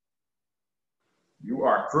 You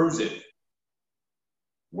are cruising.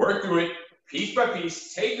 Work through it, piece by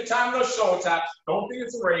piece. Take the time with those shoulder taps. Don't think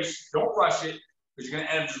it's a race. Don't rush it, because you're gonna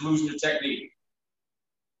end up just losing your technique.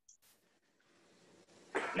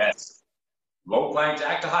 Yes. Low plank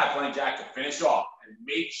jack to high plank jack to finish off. And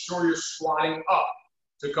make sure you're squatting up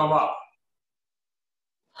to come up.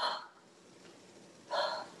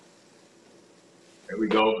 There we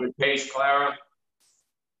go. Good pace, Clara.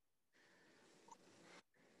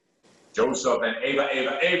 Joseph and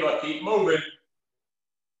Ava, keep moving.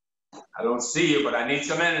 I don't see you, but I need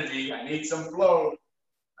some energy. I need some flow.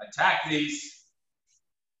 Attack these.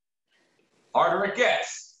 Harder it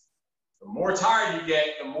gets. The more tired you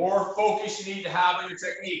get, the more focus you need to have on your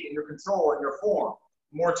technique and your control and your form.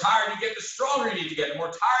 The more tired you get, the stronger you need to get. The more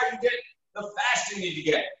tired you get, the faster you need to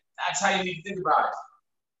get. That's how you need to think about it.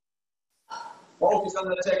 Focus on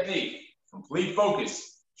the technique. Complete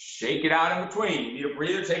focus. Shake it out in between. You need a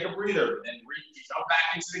breather, take a breather, and jump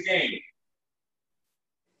back into the game.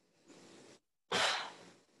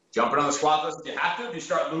 Jumping on the squat thrust if you have to. If you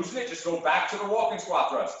start losing it, just go back to the walking squat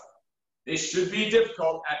thrust. This should be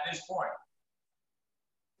difficult at this point.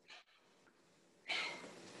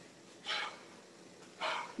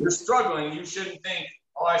 If you're struggling, you shouldn't think,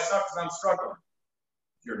 oh, I suck because I'm struggling.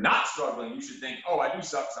 If you're not struggling, you should think, oh, I do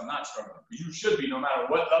suck because I'm not struggling. Because you should be, no matter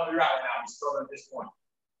what level you're at right now, you're struggling at this point.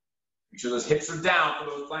 Make sure those hips are down for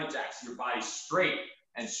those plank jacks. Your body's straight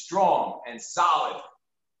and strong and solid.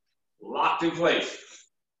 Locked in place.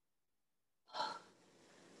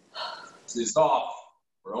 This off.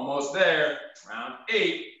 We're almost there. Round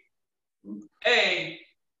 8. Group A.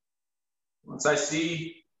 Once I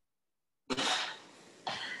see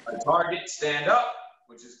my target stand up,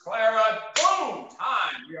 which is Clara, boom,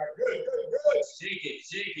 time. We are good, good, good. Shake it,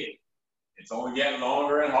 shake it. It's only getting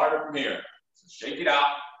longer and harder from here. So shake it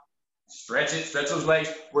out. Stretch it, stretch those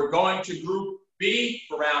legs. We're going to group B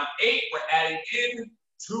for round 8. We're adding in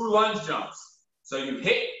 2 lunge jumps. So you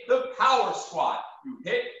hit the power squat. You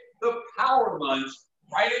hit the power lunge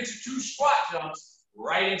right into 2 squat jumps,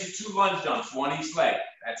 right into 2 lunge jumps, 1 each leg.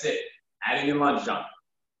 That's it. Adding in lunge jump.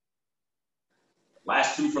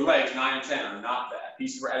 Last 2 for legs, 9 and 10, are not, the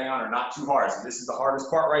pieces we're adding on are not too hard. So this is the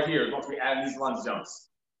hardest part right here, once we add these lunge jumps.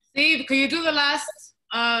 Steve, can you do the last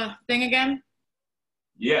thing again?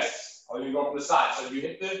 Yes. Oh, you go from the side. So you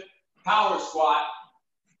hit the power squat,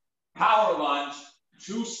 power lunge,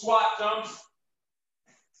 2 squat jumps,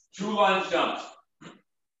 2 lunge jumps.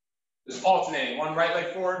 Just alternating. 1 right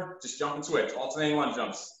leg forward, just jump and switch. Alternating lunge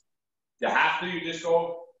jumps. If you have to, you just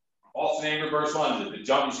go alternating reverse lunges. The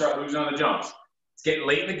jump, you start losing on the jumps. It's getting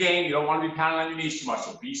late in the game. You don't want to be pounding on your knees too much,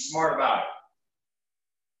 so be smart about it.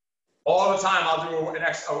 All the time, I'll do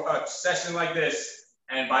a session like this,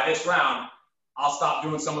 and by this round, I'll stop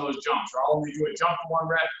doing some of those jumps. Or I'll only do a jump for 1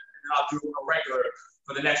 rep, and I'll do a regular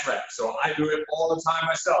for the next rep. So I do it all the time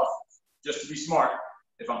myself, just to be smart.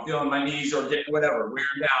 If I'm feeling my knees or getting whatever, wearing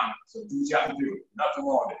down. So do what you have to do. Nothing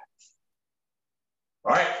wrong with it.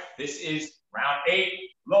 All right, this is round 8,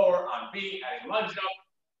 lower on B, adding lunge up.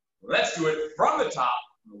 Let's do it from the top.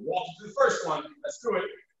 We'll walk into the first one. Let's do it.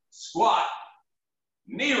 Squat,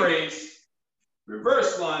 knee raise,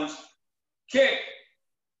 reverse lunge, kick,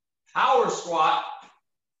 power squat,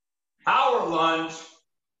 power lunge,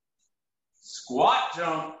 squat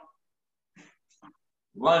jump,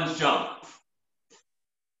 lunge jump.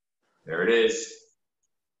 There it is.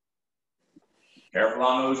 Careful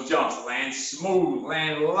on those jumps. Land smooth,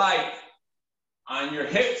 land light on your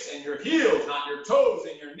hips and your heels, not your toes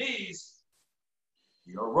and your knees.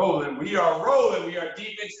 We are rolling. We are rolling. We are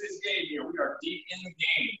deep into this game here. We are deep in the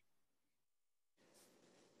game.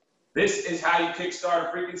 This is how you kickstart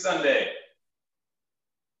a freaking Sunday.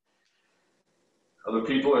 Other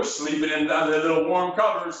people are sleeping in their little warm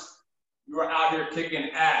covers. You are out here kicking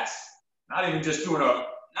ass. Not even just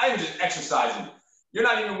exercising. You're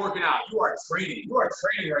not even working out. You are training. You are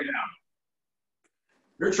training right now.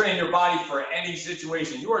 You're training your body for any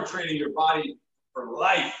situation. You are training your body for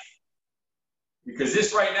life. Because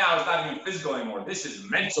this right now is not even physical anymore. This is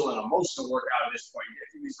mental and emotional workout at this point. You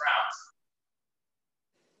get through these rounds.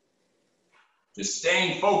 Just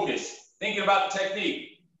staying focused, thinking about the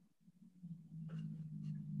technique,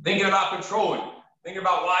 thinking about controlling, thinking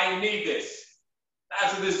about why you need this.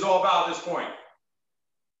 That's what this is all about at this point.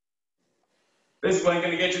 This is going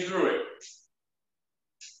to get you through it.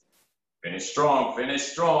 Finish strong, finish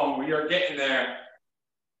strong. We are getting there.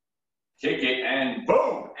 Kick it and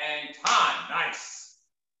boom, and time. Nice.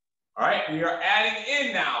 All right, we are adding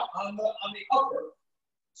in now on the upper.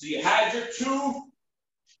 So you had your 2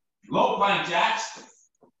 low plank jacks.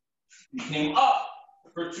 You came up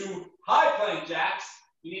for 2 high plank jacks.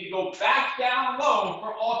 You need to go back down low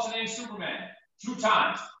for alternating Superman 2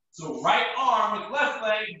 times. So right arm with left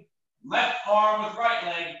leg, left arm with right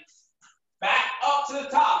leg, back up to the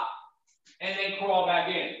top, and then crawl back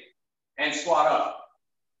in and squat up.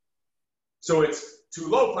 So it's 2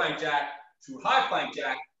 low plank jack, 2 high plank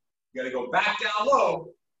jack. You gotta go back down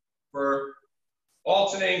low for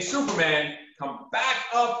alternating Superman, come back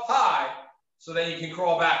up high so that you can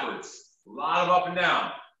crawl backwards. A lot of up and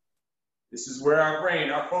down. This is where our brain,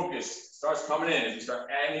 our focus starts coming in. As we start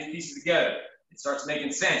adding these pieces together, it starts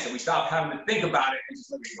making sense and we stop having to think about it and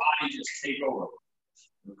just let your body just take over.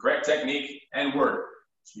 The correct technique and work.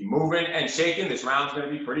 So be moving and shaking. This round's gonna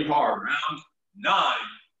be pretty hard. Round 9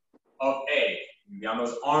 of A. You're gonna be on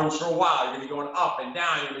those arms for a while. You're gonna be going up and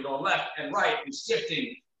down. You're gonna be going left and right and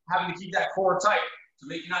shifting, having to keep that core tight to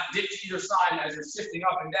make you not dip to either side as you're shifting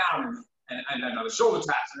up and down and then the shoulder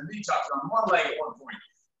taps and the knee taps on one leg at one point,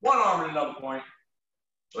 one arm at another point.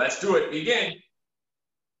 Let's do it. Begin.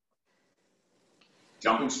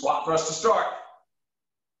 Jumping squat thrust to start.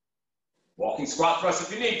 Walking squat thrust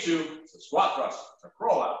if you need to. So squat thrust to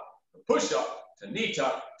crawl out, to push up, to knee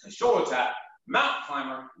tuck, to shoulder tap, mountain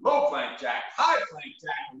climber, low plank jack, high plank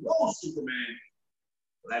jack, low Superman.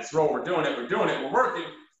 Let's roll. We're doing it. We're doing it. We're working.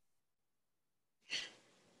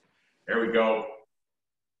 There we go.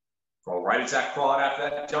 Go right into that crawl out after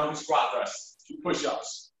that jumping squat thrust. 2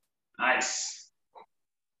 push-ups. Nice.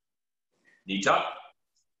 Knee tuck.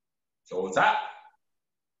 Shoulder tap.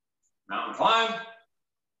 Mountain climb.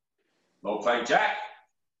 Low plank jack.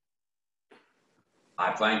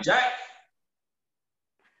 High plank jack.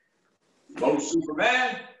 Low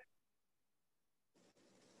Superman.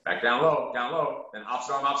 Back down low, then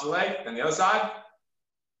opposite arm, opposite leg, then the other side.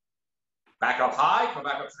 Back up high, come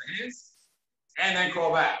back up to the hands, and then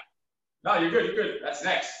crawl back. No, you're good, you're good. That's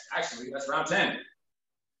next. Actually, that's round 10.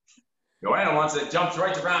 Joanna wants it, jumps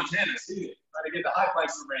right to round 10. I see it. Try to get the high plank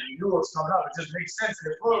Superman. You knew what was coming up. It just makes sense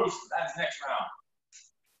and it flows. That's next round.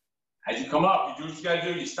 As you come up, you do what you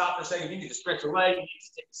gotta do. You stop for a second. You need to stretch your leg. You need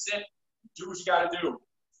to take a sip. Do what you gotta do.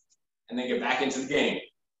 And then get back into the game.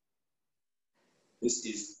 This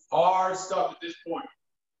is hard stuff at this point.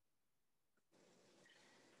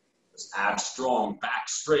 Just abs strong, back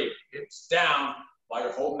straight, hips down while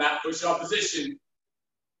you're holding that push-up position.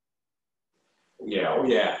 Oh yeah, oh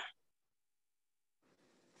yeah.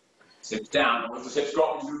 Hips down. Don't let those hips go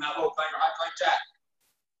up when you're doing that low plank or high plank jack.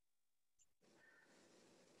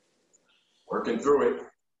 Working through it.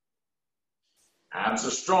 Abs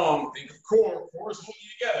are strong. Think of core. Core is holding you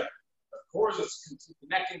together. The core is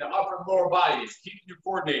connecting the upper and lower body. It's keeping you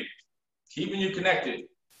coordinated, keeping you connected.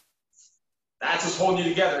 That's what's holding you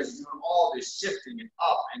together. Is doing all this shifting and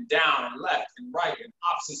up and down and left and right and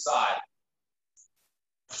opposite side.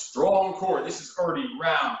 Strong core. This is already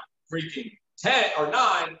round freaking 10 or 9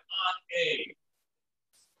 on A.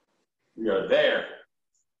 We are there.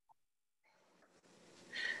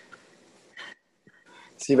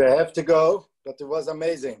 See, we have to go, but it was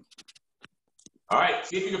amazing. All right,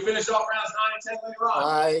 see if you can finish off rounds 9 and 10 later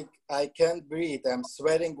on. I can't breathe. I'm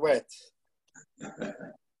sweating wet. It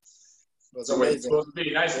was So amazing. it's supposed to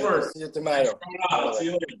be. Nice work. See you tomorrow. I'll see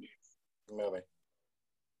you later. Bye-bye.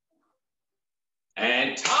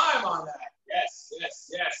 And time on that. Yes, yes,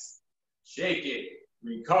 yes. Shake it.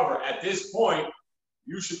 Recover. At this point,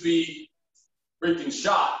 you should be freaking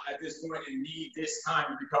shot at this point and need this time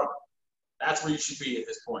to recover. That's where you should be at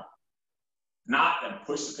this point. Not then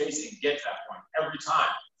push the pace and get to that point. Every time,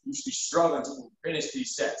 you should be struggling to finish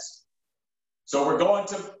these sets. So we're going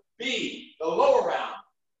to B, the lower round.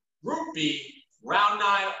 Group B, round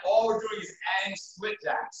 9, all we're doing is adding split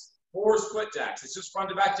jacks. 4 split jacks. It's just front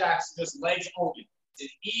to back jacks, just legs only. It's an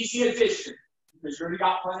easy addition because you already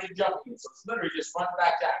got plenty of jumping. So it's literally just front to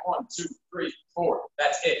back jack. 1, 2, 3, 4.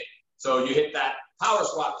 That's it. So you hit that power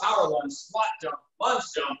squat, power lunge, squat jump, lunge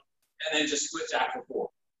jump, and then just split jack for 4.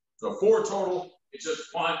 So 4 total. It's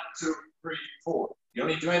just 1, 2, 3, 4. You don't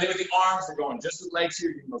need to do anything with the arms. We're going just with legs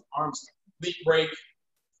here. You're doing those arms complete break.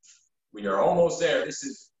 We are almost there. This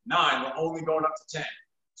is 9. We're only going up to 10.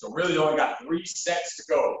 So really only got 3 sets to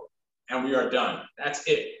go, and we are done. That's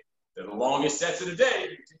it. They're the longest sets of the day.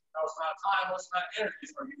 You take the most amount of time, most amount of energy.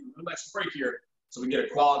 So we're getting a little extra break here so we get a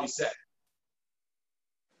quality set.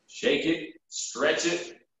 Shake it, stretch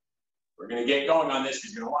it. We're going to get going on this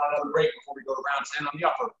because you're going to want another break before we go to round 10 on the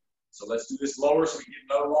upper. So let's do this lower so we can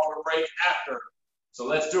get another longer break after. So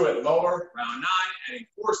let's do it. Lower, round 9, adding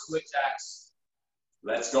 4 split jacks.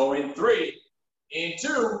 Let's go in 3, in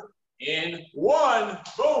 2, in 1.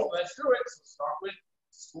 Boom, let's do it. So start with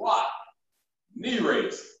squat, knee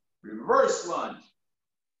raise, reverse lunge,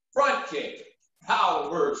 front kick,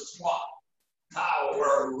 power squat,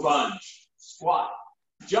 power lunge, squat,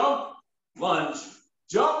 jump, lunge,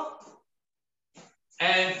 jump,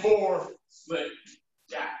 and 4 split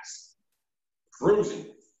jacks. Cruising.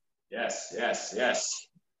 Yes, yes, yes.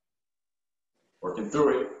 Working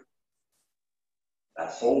through it. That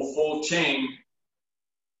whole full chain.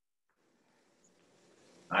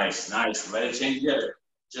 Nice, nice. Let it chain together.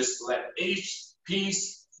 Just let each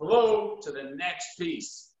piece flow to the next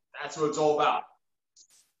piece. That's what it's all about.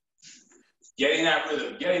 Getting that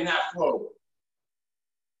rhythm, getting that flow.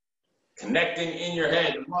 Connecting in your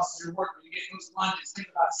head. The muscles you're working, you get those lunges. Think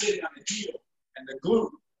about sitting on the heel and the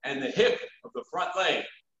glute and the hip of the front leg.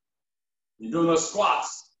 You're doing those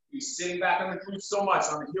squats. You're sitting back on the glute so much,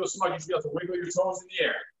 on the heel so much, you should be able to wiggle your toes in the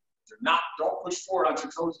air. Don't push forward onto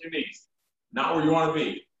your toes and your knees. Not where you want to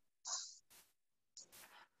be.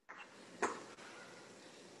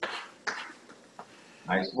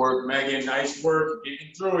 Nice work, Megan. Nice work.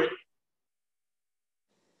 Getting through it.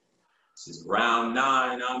 This is round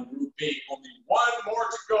 9 on Group B. Only 1 more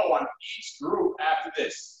to go on each group after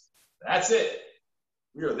this. That's it.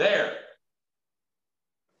 We are there.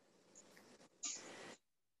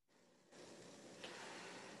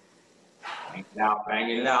 Banging it out,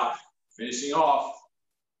 banging it out. Finishing off.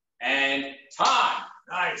 And time.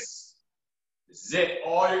 Nice. This is it.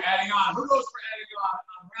 All you're adding on. Who knows we're adding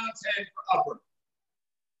on round 10 for upper?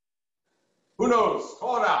 Who knows?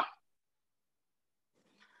 Call it out.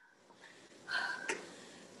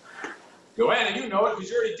 Joanna, you know it because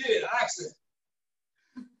you already did it on accident.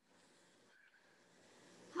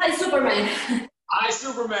 Hi, Superman. Hi,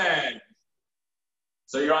 Superman.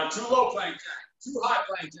 So you're on 2 low plank jack, 2 high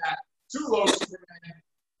plank jack, 2 low Superman,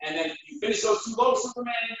 and then you finish those 2 low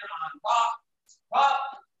Superman, and you're on pop, pop,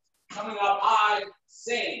 coming up high,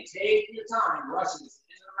 same. Take your time, rushing this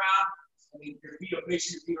in and around. I mean, your feet up, make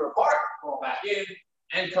sure your feet are apart, fall back in,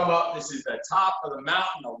 and come up. This is the top of the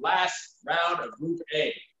mountain, the last round of Group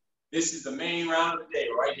A. This is the main round of the day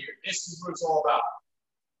right here. This is what it's all about.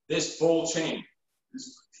 This full chain.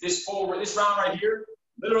 This round right here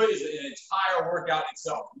literally is an entire workout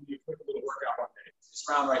itself. You need a quick little workout one day. This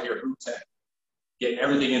round right here, Group 10. Getting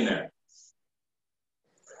everything in there.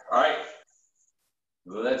 All right.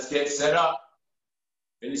 Let's get set up.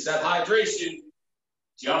 Finish that hydration.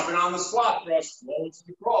 Jumping on the squat thrust, flow into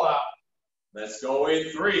the crawl out. Let's go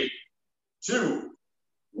in 3, 2,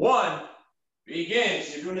 1. Begin.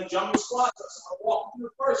 So you're doing a jumping squat thrust. I'm going to walk through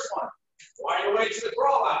the first one. Wind your way to the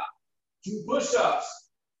crawl out. 2 push-ups.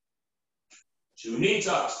 2 knee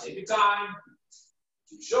tucks. Take your time.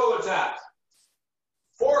 2 shoulder taps.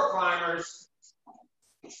 4 climbers.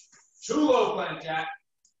 2 low plank jack.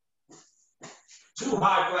 2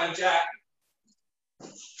 high plank jack.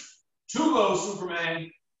 2 low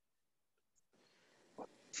Superman.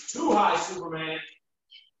 2 high Superman.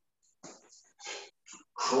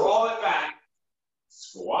 crawl it back,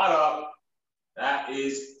 squat up. That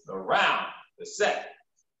is the round, the set.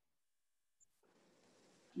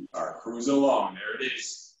 We are cruising along. There it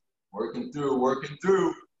is. Working through, working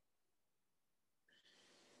through.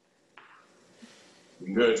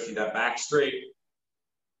 Doing good. Keep that back straight.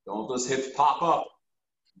 Don't let those hips pop up.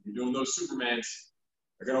 You're doing those Supermans.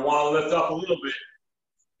 They're going to want to lift up a little bit.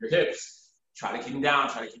 Your hips. Try to keep them down.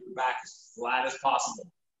 Try to keep your back as flat as possible.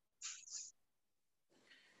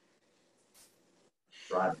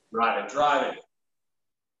 Drive it, drive it, drive it.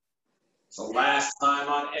 So last time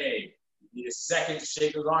on A. You need a second to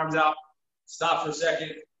shake those arms out. Stop for a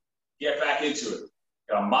second. Get back into it.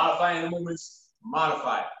 Got to modify any movements.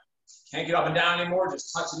 Modify it. Can't get up and down anymore.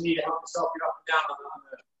 Just touch the knee to help yourself get up and down on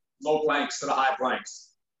the low planks to the high planks.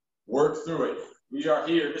 Work through it. We are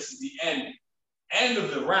here. This is the end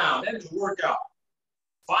of the round, end of the workout.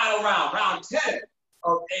 Final round, round 10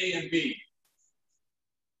 of A and B.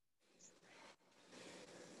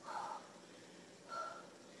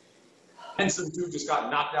 And some dude just got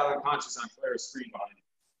knocked out unconscious on Claire's screen behind him.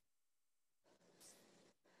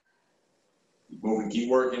 Keep moving, keep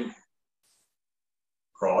working.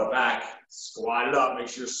 Crawl it back, squat it up. Make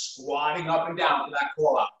sure you're squatting up and down for that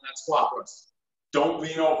crawl out, that squat thrust. Don't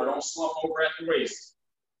lean over, don't slump over at the waist.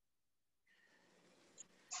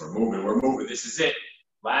 We're moving. This is it.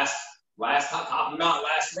 Last top of the mountain,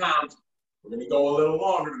 last round. We're gonna go a little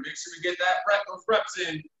longer to make sure we get those reps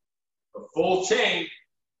in. The full chain.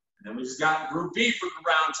 And then we just got group B for the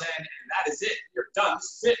round 10, and that is it. You're done.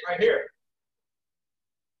 This is it right here.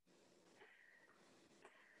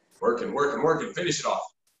 Working. Finish it off.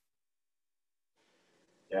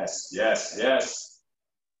 Yes.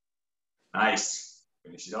 Nice.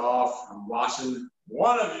 Finish it off. I'm watching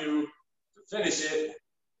one of you to finish it.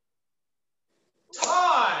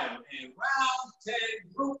 Time! And round 10,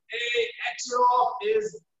 Group A, extra off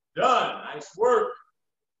is done. Nice work.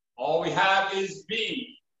 All we have is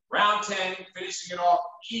B. Round 10, finishing it off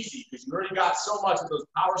easy because you already got so much of those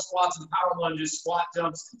power squats and power lunges, squat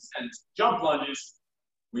jumps, and jump lunges.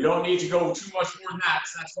 We don't need to go too much more than that.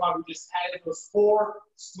 So that's why we just added those 4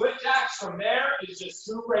 split jacks. From there is just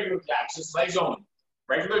 2 regular jacks, just legs only.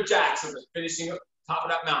 Regular jacks are finishing up top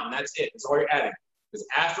of that mountain. That's it. That's all you're adding. Because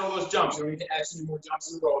after all those jumps, you don't need to add any more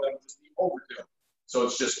jumps in a row. That would just be overkill. So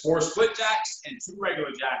it's just 4 split jacks and 2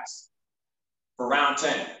 regular jacks for round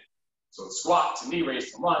 10. So squat to knee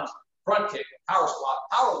raise to lunge, front kick, power squat,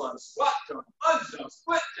 power lunge, squat jump, lunge jump,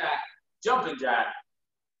 split jack, jumping jack.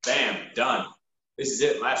 Bam, done. This is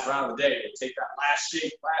it, last round of the day. We'll take that last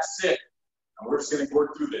shake, last sip, and we're just gonna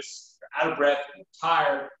work through this. You're out of breath, you're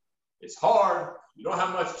tired, it's hard, you don't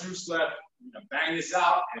have much juice left. We're gonna bang this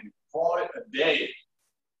out and call it a day.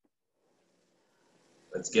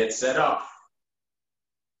 Let's get set up.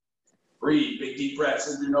 Breathe, big deep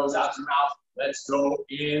breaths in your nose, out your mouth. Let's go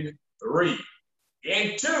in 3,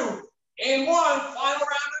 in 2, in 1, final round of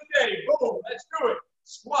the day. Boom, let's do it.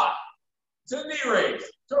 Squat, to knee raise,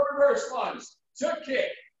 to reverse lunge, to kick,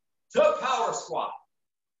 to power squat,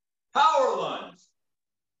 power lunge,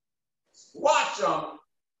 squat jump,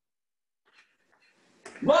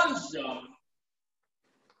 lunge jump,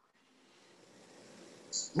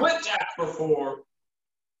 split jack for 4,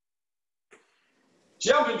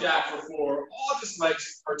 jumping jack for 4, all just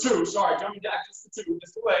legs, or 2, sorry, jumping jack just for 2,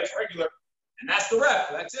 just the legs, regular. And that's the rep,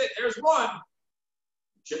 that's it, there's 1.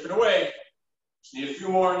 Chipping away. Just need a few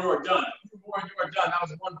more and you are done. A few more and you are done. That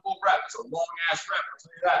was 1 full rep. It's a long ass rep, I'll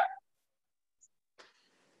tell you that.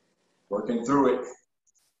 Working through it.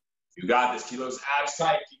 You got this. Keep those abs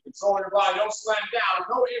tight. Keep controlling your body. Don't slam down.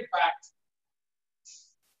 No impact.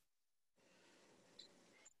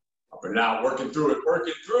 Up and down. Working through it.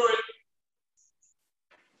 Working through it.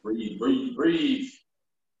 Breathe, breathe, breathe.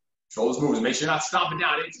 Control those movements. Make sure you're not stomping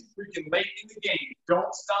down. It's freaking late in the game.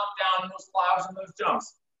 Don't stomp down in those flyers and those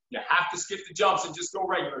jumps. You have to skip the jumps and just go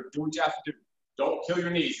regular. Do what you have to do. Don't kill your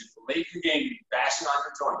knees. It's late in the game. You're bashing on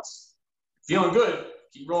your joints. Feeling good.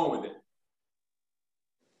 Keep rolling with it.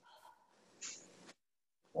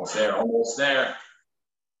 Almost there. Almost there.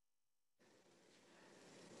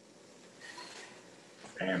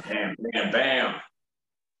 Bam, bam, bam, bam.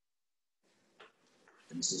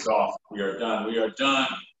 Finish this off. We are done. We are done.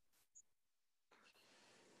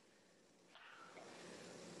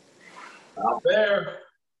 Out there.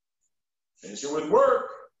 Finish it with work.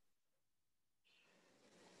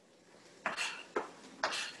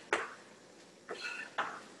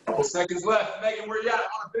 Couple seconds left. Megan, where you at? I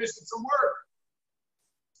want to finish with some work.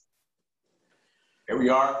 Here we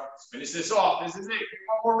are. Let's finish this off. This is it.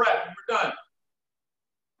 One more rep and we're done.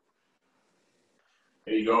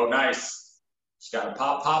 There you go. Nice. Just got to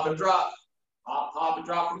pop, pop, and drop. Pop, pop. hop and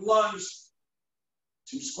drop with a lunge,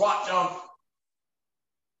 2 squat jump,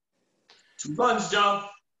 2 lunge jump,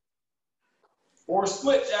 4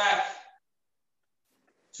 split jack,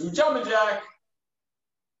 2 jumping jack.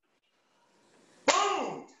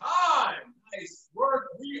 Boom! Time! Nice work.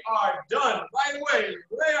 We are done. Right away,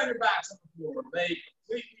 lay on your backs on the floor. Lay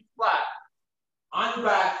completely flat on your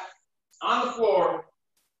back, on the floor.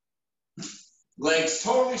 Legs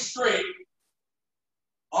totally straight.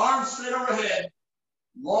 Arms straight overhead.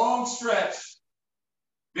 Long stretch.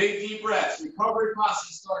 Big deep breaths. Recovery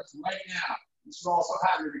process starts right now. You should also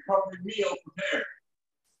have your recovery meal prepared.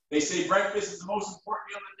 They say breakfast is the most important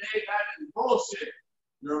meal of the day. That is bullshit.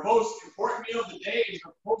 Your most important meal of the day is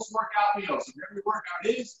your post-workout meal. So whatever your workout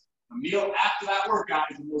is, the meal after that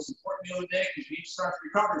workout is the most important meal of the day because you need to start the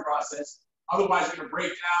recovery process. Otherwise, you're going to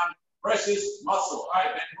break down precious muscle. All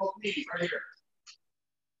right, bend both knees right here.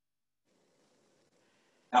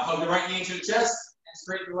 Now hug the right knee into the chest and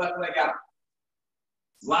straighten the left leg out.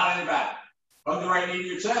 Flat on your back. Hug the right knee to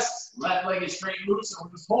your chest. Left leg is straight and loose, and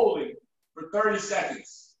we're just holding for 30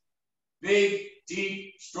 seconds. Big,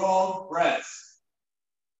 deep, strong breaths.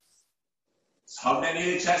 Just hug that knee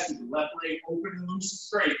to the chest with the left leg open and loose and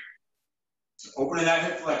straight. So opening that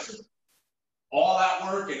hip flexor. All that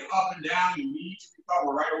work and up and down, you need to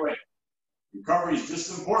recover right away. Recovery is just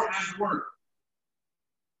as important as your work.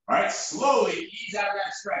 All right, slowly ease out of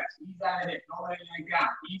that stretch. Ease out of the hip. Don't let anything down.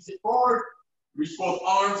 Ease it forward. Reach both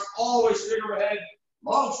arms all the way straight overhead.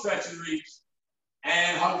 Long stretch and reach.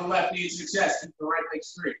 And hug the left knee into the chest. Keep the right leg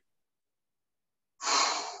straight.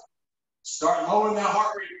 Start lowering that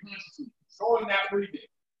heart rate consciously. Controlling that breathing.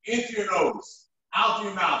 In through your nose. Out through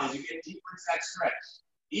your mouth as you get deeper into that stretch.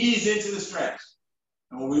 Ease into the stretch.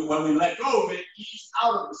 And when we let go of it, ease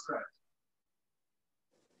out of the stretch.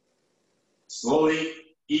 Slowly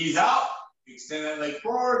ease out. Extend that leg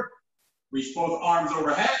forward. Reach both arms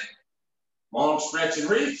overhead. Long stretch and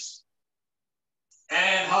reach.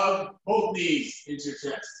 And hug both knees into your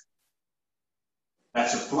chest.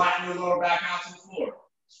 That's your flatten your lower back out to the floor.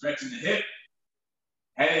 Stretching the hip.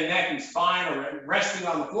 Head and neck and spine are resting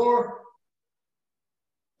on the floor.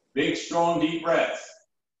 Big, strong, deep breaths.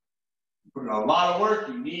 You're putting a lot of work.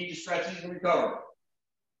 You need to stretch these and recover.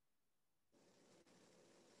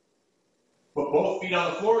 Put both feet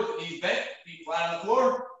on the floor with the knees bent. Feet flat on the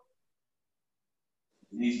floor.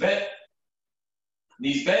 Knees bent.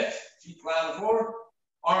 Knees bent. Feet flat on the floor.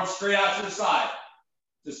 Arms straight out to the side.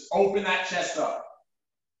 Just open that chest up.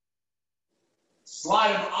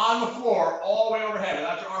 Slide them on the floor all the way overhead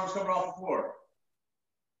without your arms coming off the floor.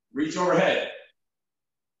 Reach overhead.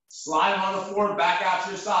 Slide them on the floor, back out to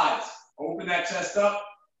your sides. Open that chest up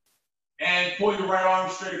and pull your right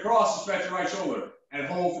arm straight across and stretch your right shoulder. And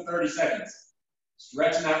hold for 30 seconds.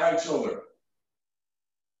 Stretching that right shoulder.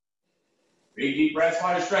 Big deep breaths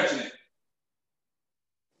while you're stretching it.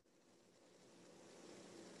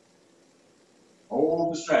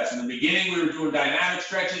 Hold the stretch. In the beginning, we were doing dynamic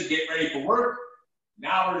stretches, getting ready for work.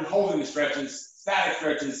 Now we're holding the stretches, static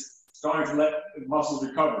stretches, starting to let the muscles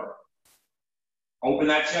recover. Open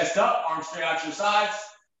that chest up, arms straight out to your sides.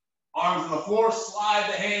 Arms on the floor, slide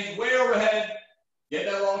the hands way overhead. Get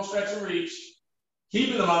that long stretch and reach.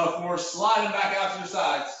 Keeping them on the floor, slide them back out to your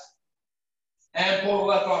sides. And pull the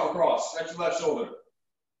left arm across. Stretch your left shoulder.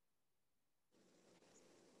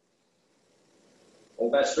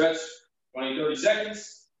 Hold that stretch, 20, 30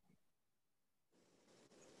 seconds.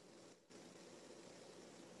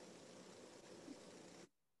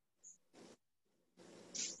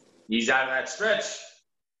 Ease out of that stretch.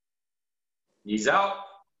 Ease out.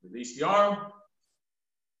 Release the arm.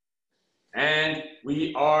 And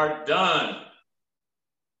we are done.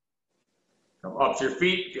 Come up to your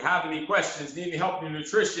feet. If you have any questions, need any help in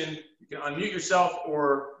nutrition, you can unmute yourself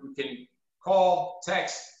or you can call,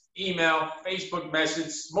 text, email, Facebook message,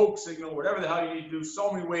 smoke signal, whatever the hell you need to do.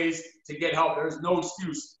 So many ways to get help. There's no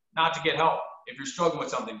excuse not to get help if you're struggling with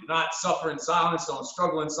something. Do not suffer in silence. Don't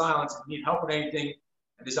struggle in silence. If you need help with anything,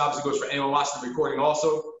 and this obviously goes for anyone watching the recording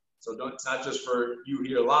also. So it's not just for you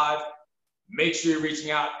here live. Make sure you're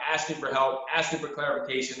reaching out, asking for help, asking for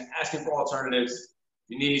clarification, asking for alternatives. If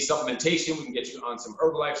you need any supplementation, we can get you on some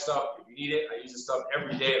Herbalife stuff. If you need it, I use this stuff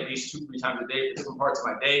every day, at least 2-3 times a day for different parts of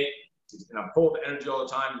my day. And I'm full of energy all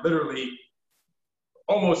the time. Literally,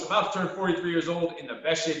 almost about to turn 43 years old, in the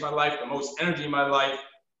best shape of my life, the most energy in my life.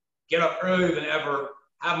 Get up earlier than ever,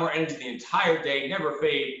 have more energy the entire day, never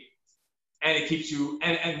fade. And it keeps you,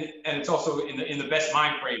 and it's also in the best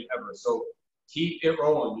mind frame ever. So keep it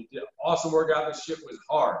rolling. You did an awesome workout. This shit was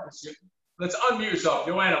hard. Let's unmute yourself.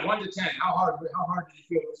 Joanna, 1 to 10. How hard did you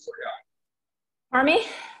feel this workout? For me,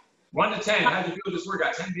 1 to 10. How did you feel with this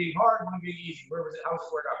workout? 10 being hard, 1 being easy. Where was it? How was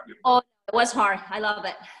this workout for you? Oh, it was hard. I love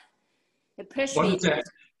it. It pushed 1 me. to 10.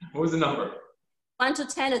 What was the number? 1 to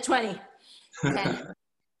 10 to 20. 10.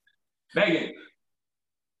 Megan.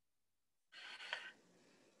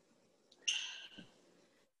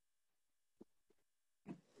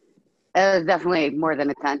 It was definitely more than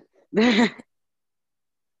a 10.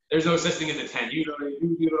 There's no such thing as a 10. You don't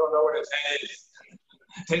know what a 10 is.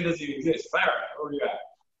 10 doesn't even exist. Clara, what do you got?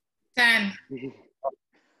 10.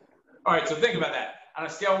 All right, so think about that. On a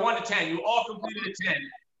scale of 1 to 10, you all completed a 10,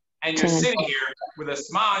 and you're sitting here with a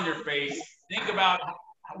smile on your face. Think about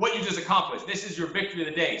what you just accomplished. This is your victory of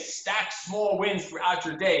the day. Stack small wins throughout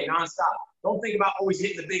your day, nonstop. Don't think about always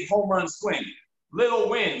hitting the big home run swing. Little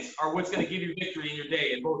wins are what's going to give you victory in your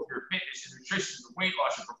day, in both your fitness, your nutrition, your weight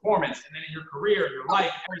loss, your performance, and then in your career, your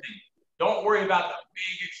life, everything. Don't worry about the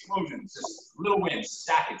big explosions. Just little wins.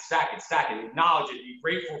 Stack it, stack it, stack it. Acknowledge it. Be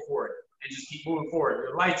grateful for it. And just keep moving forward.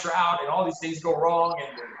 Your lights are out and all these things go wrong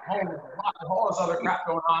and you're home and all this other crap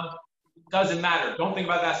going on. Doesn't matter. Don't think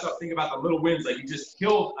about that stuff. Think about the little wins. Like you just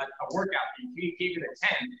killed a workout. You gave it a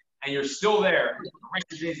 10 and you're still there. The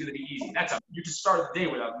rest of the day is going to be easy. You just started the day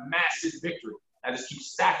with a massive victory. I just keep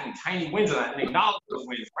stacking tiny wins on that and acknowledge those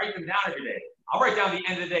wins. Write them down every day. I'll write down the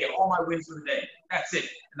end of the day, all my wins for the day. That's it.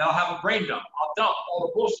 And then I'll have a brain dump. I'll dump all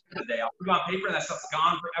the bullshit for the day. I'll put it on paper and that stuff's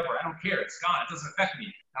gone forever. I don't care. It's gone. It doesn't affect me.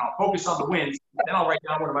 And I'll focus on the wins. Then I'll write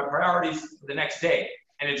down one of my priorities for the next day.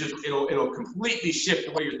 And it'll completely shift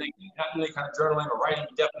the way you're thinking. Not really kind of journaling or writing,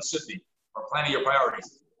 you definitely should be. Or planning your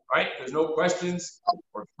priorities. All right? If there's no questions,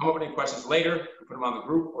 or come up with any questions later, put them on the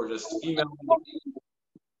group or just email me.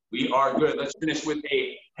 We are good. Let's finish with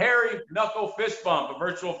a hairy knuckle fist bump, a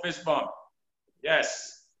virtual fist bump.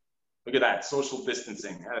 Yes. Look at that. Social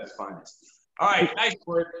distancing at its finest. All right. Nice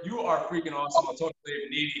work. You are freaking awesome. I'll talk to you later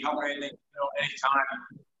if you need me. Help me anything,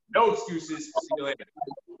 anytime. No excuses. See you later.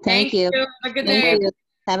 Thank you. Have a good day.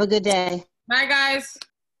 Have a good day. Bye, guys.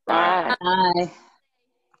 Bye. Bye.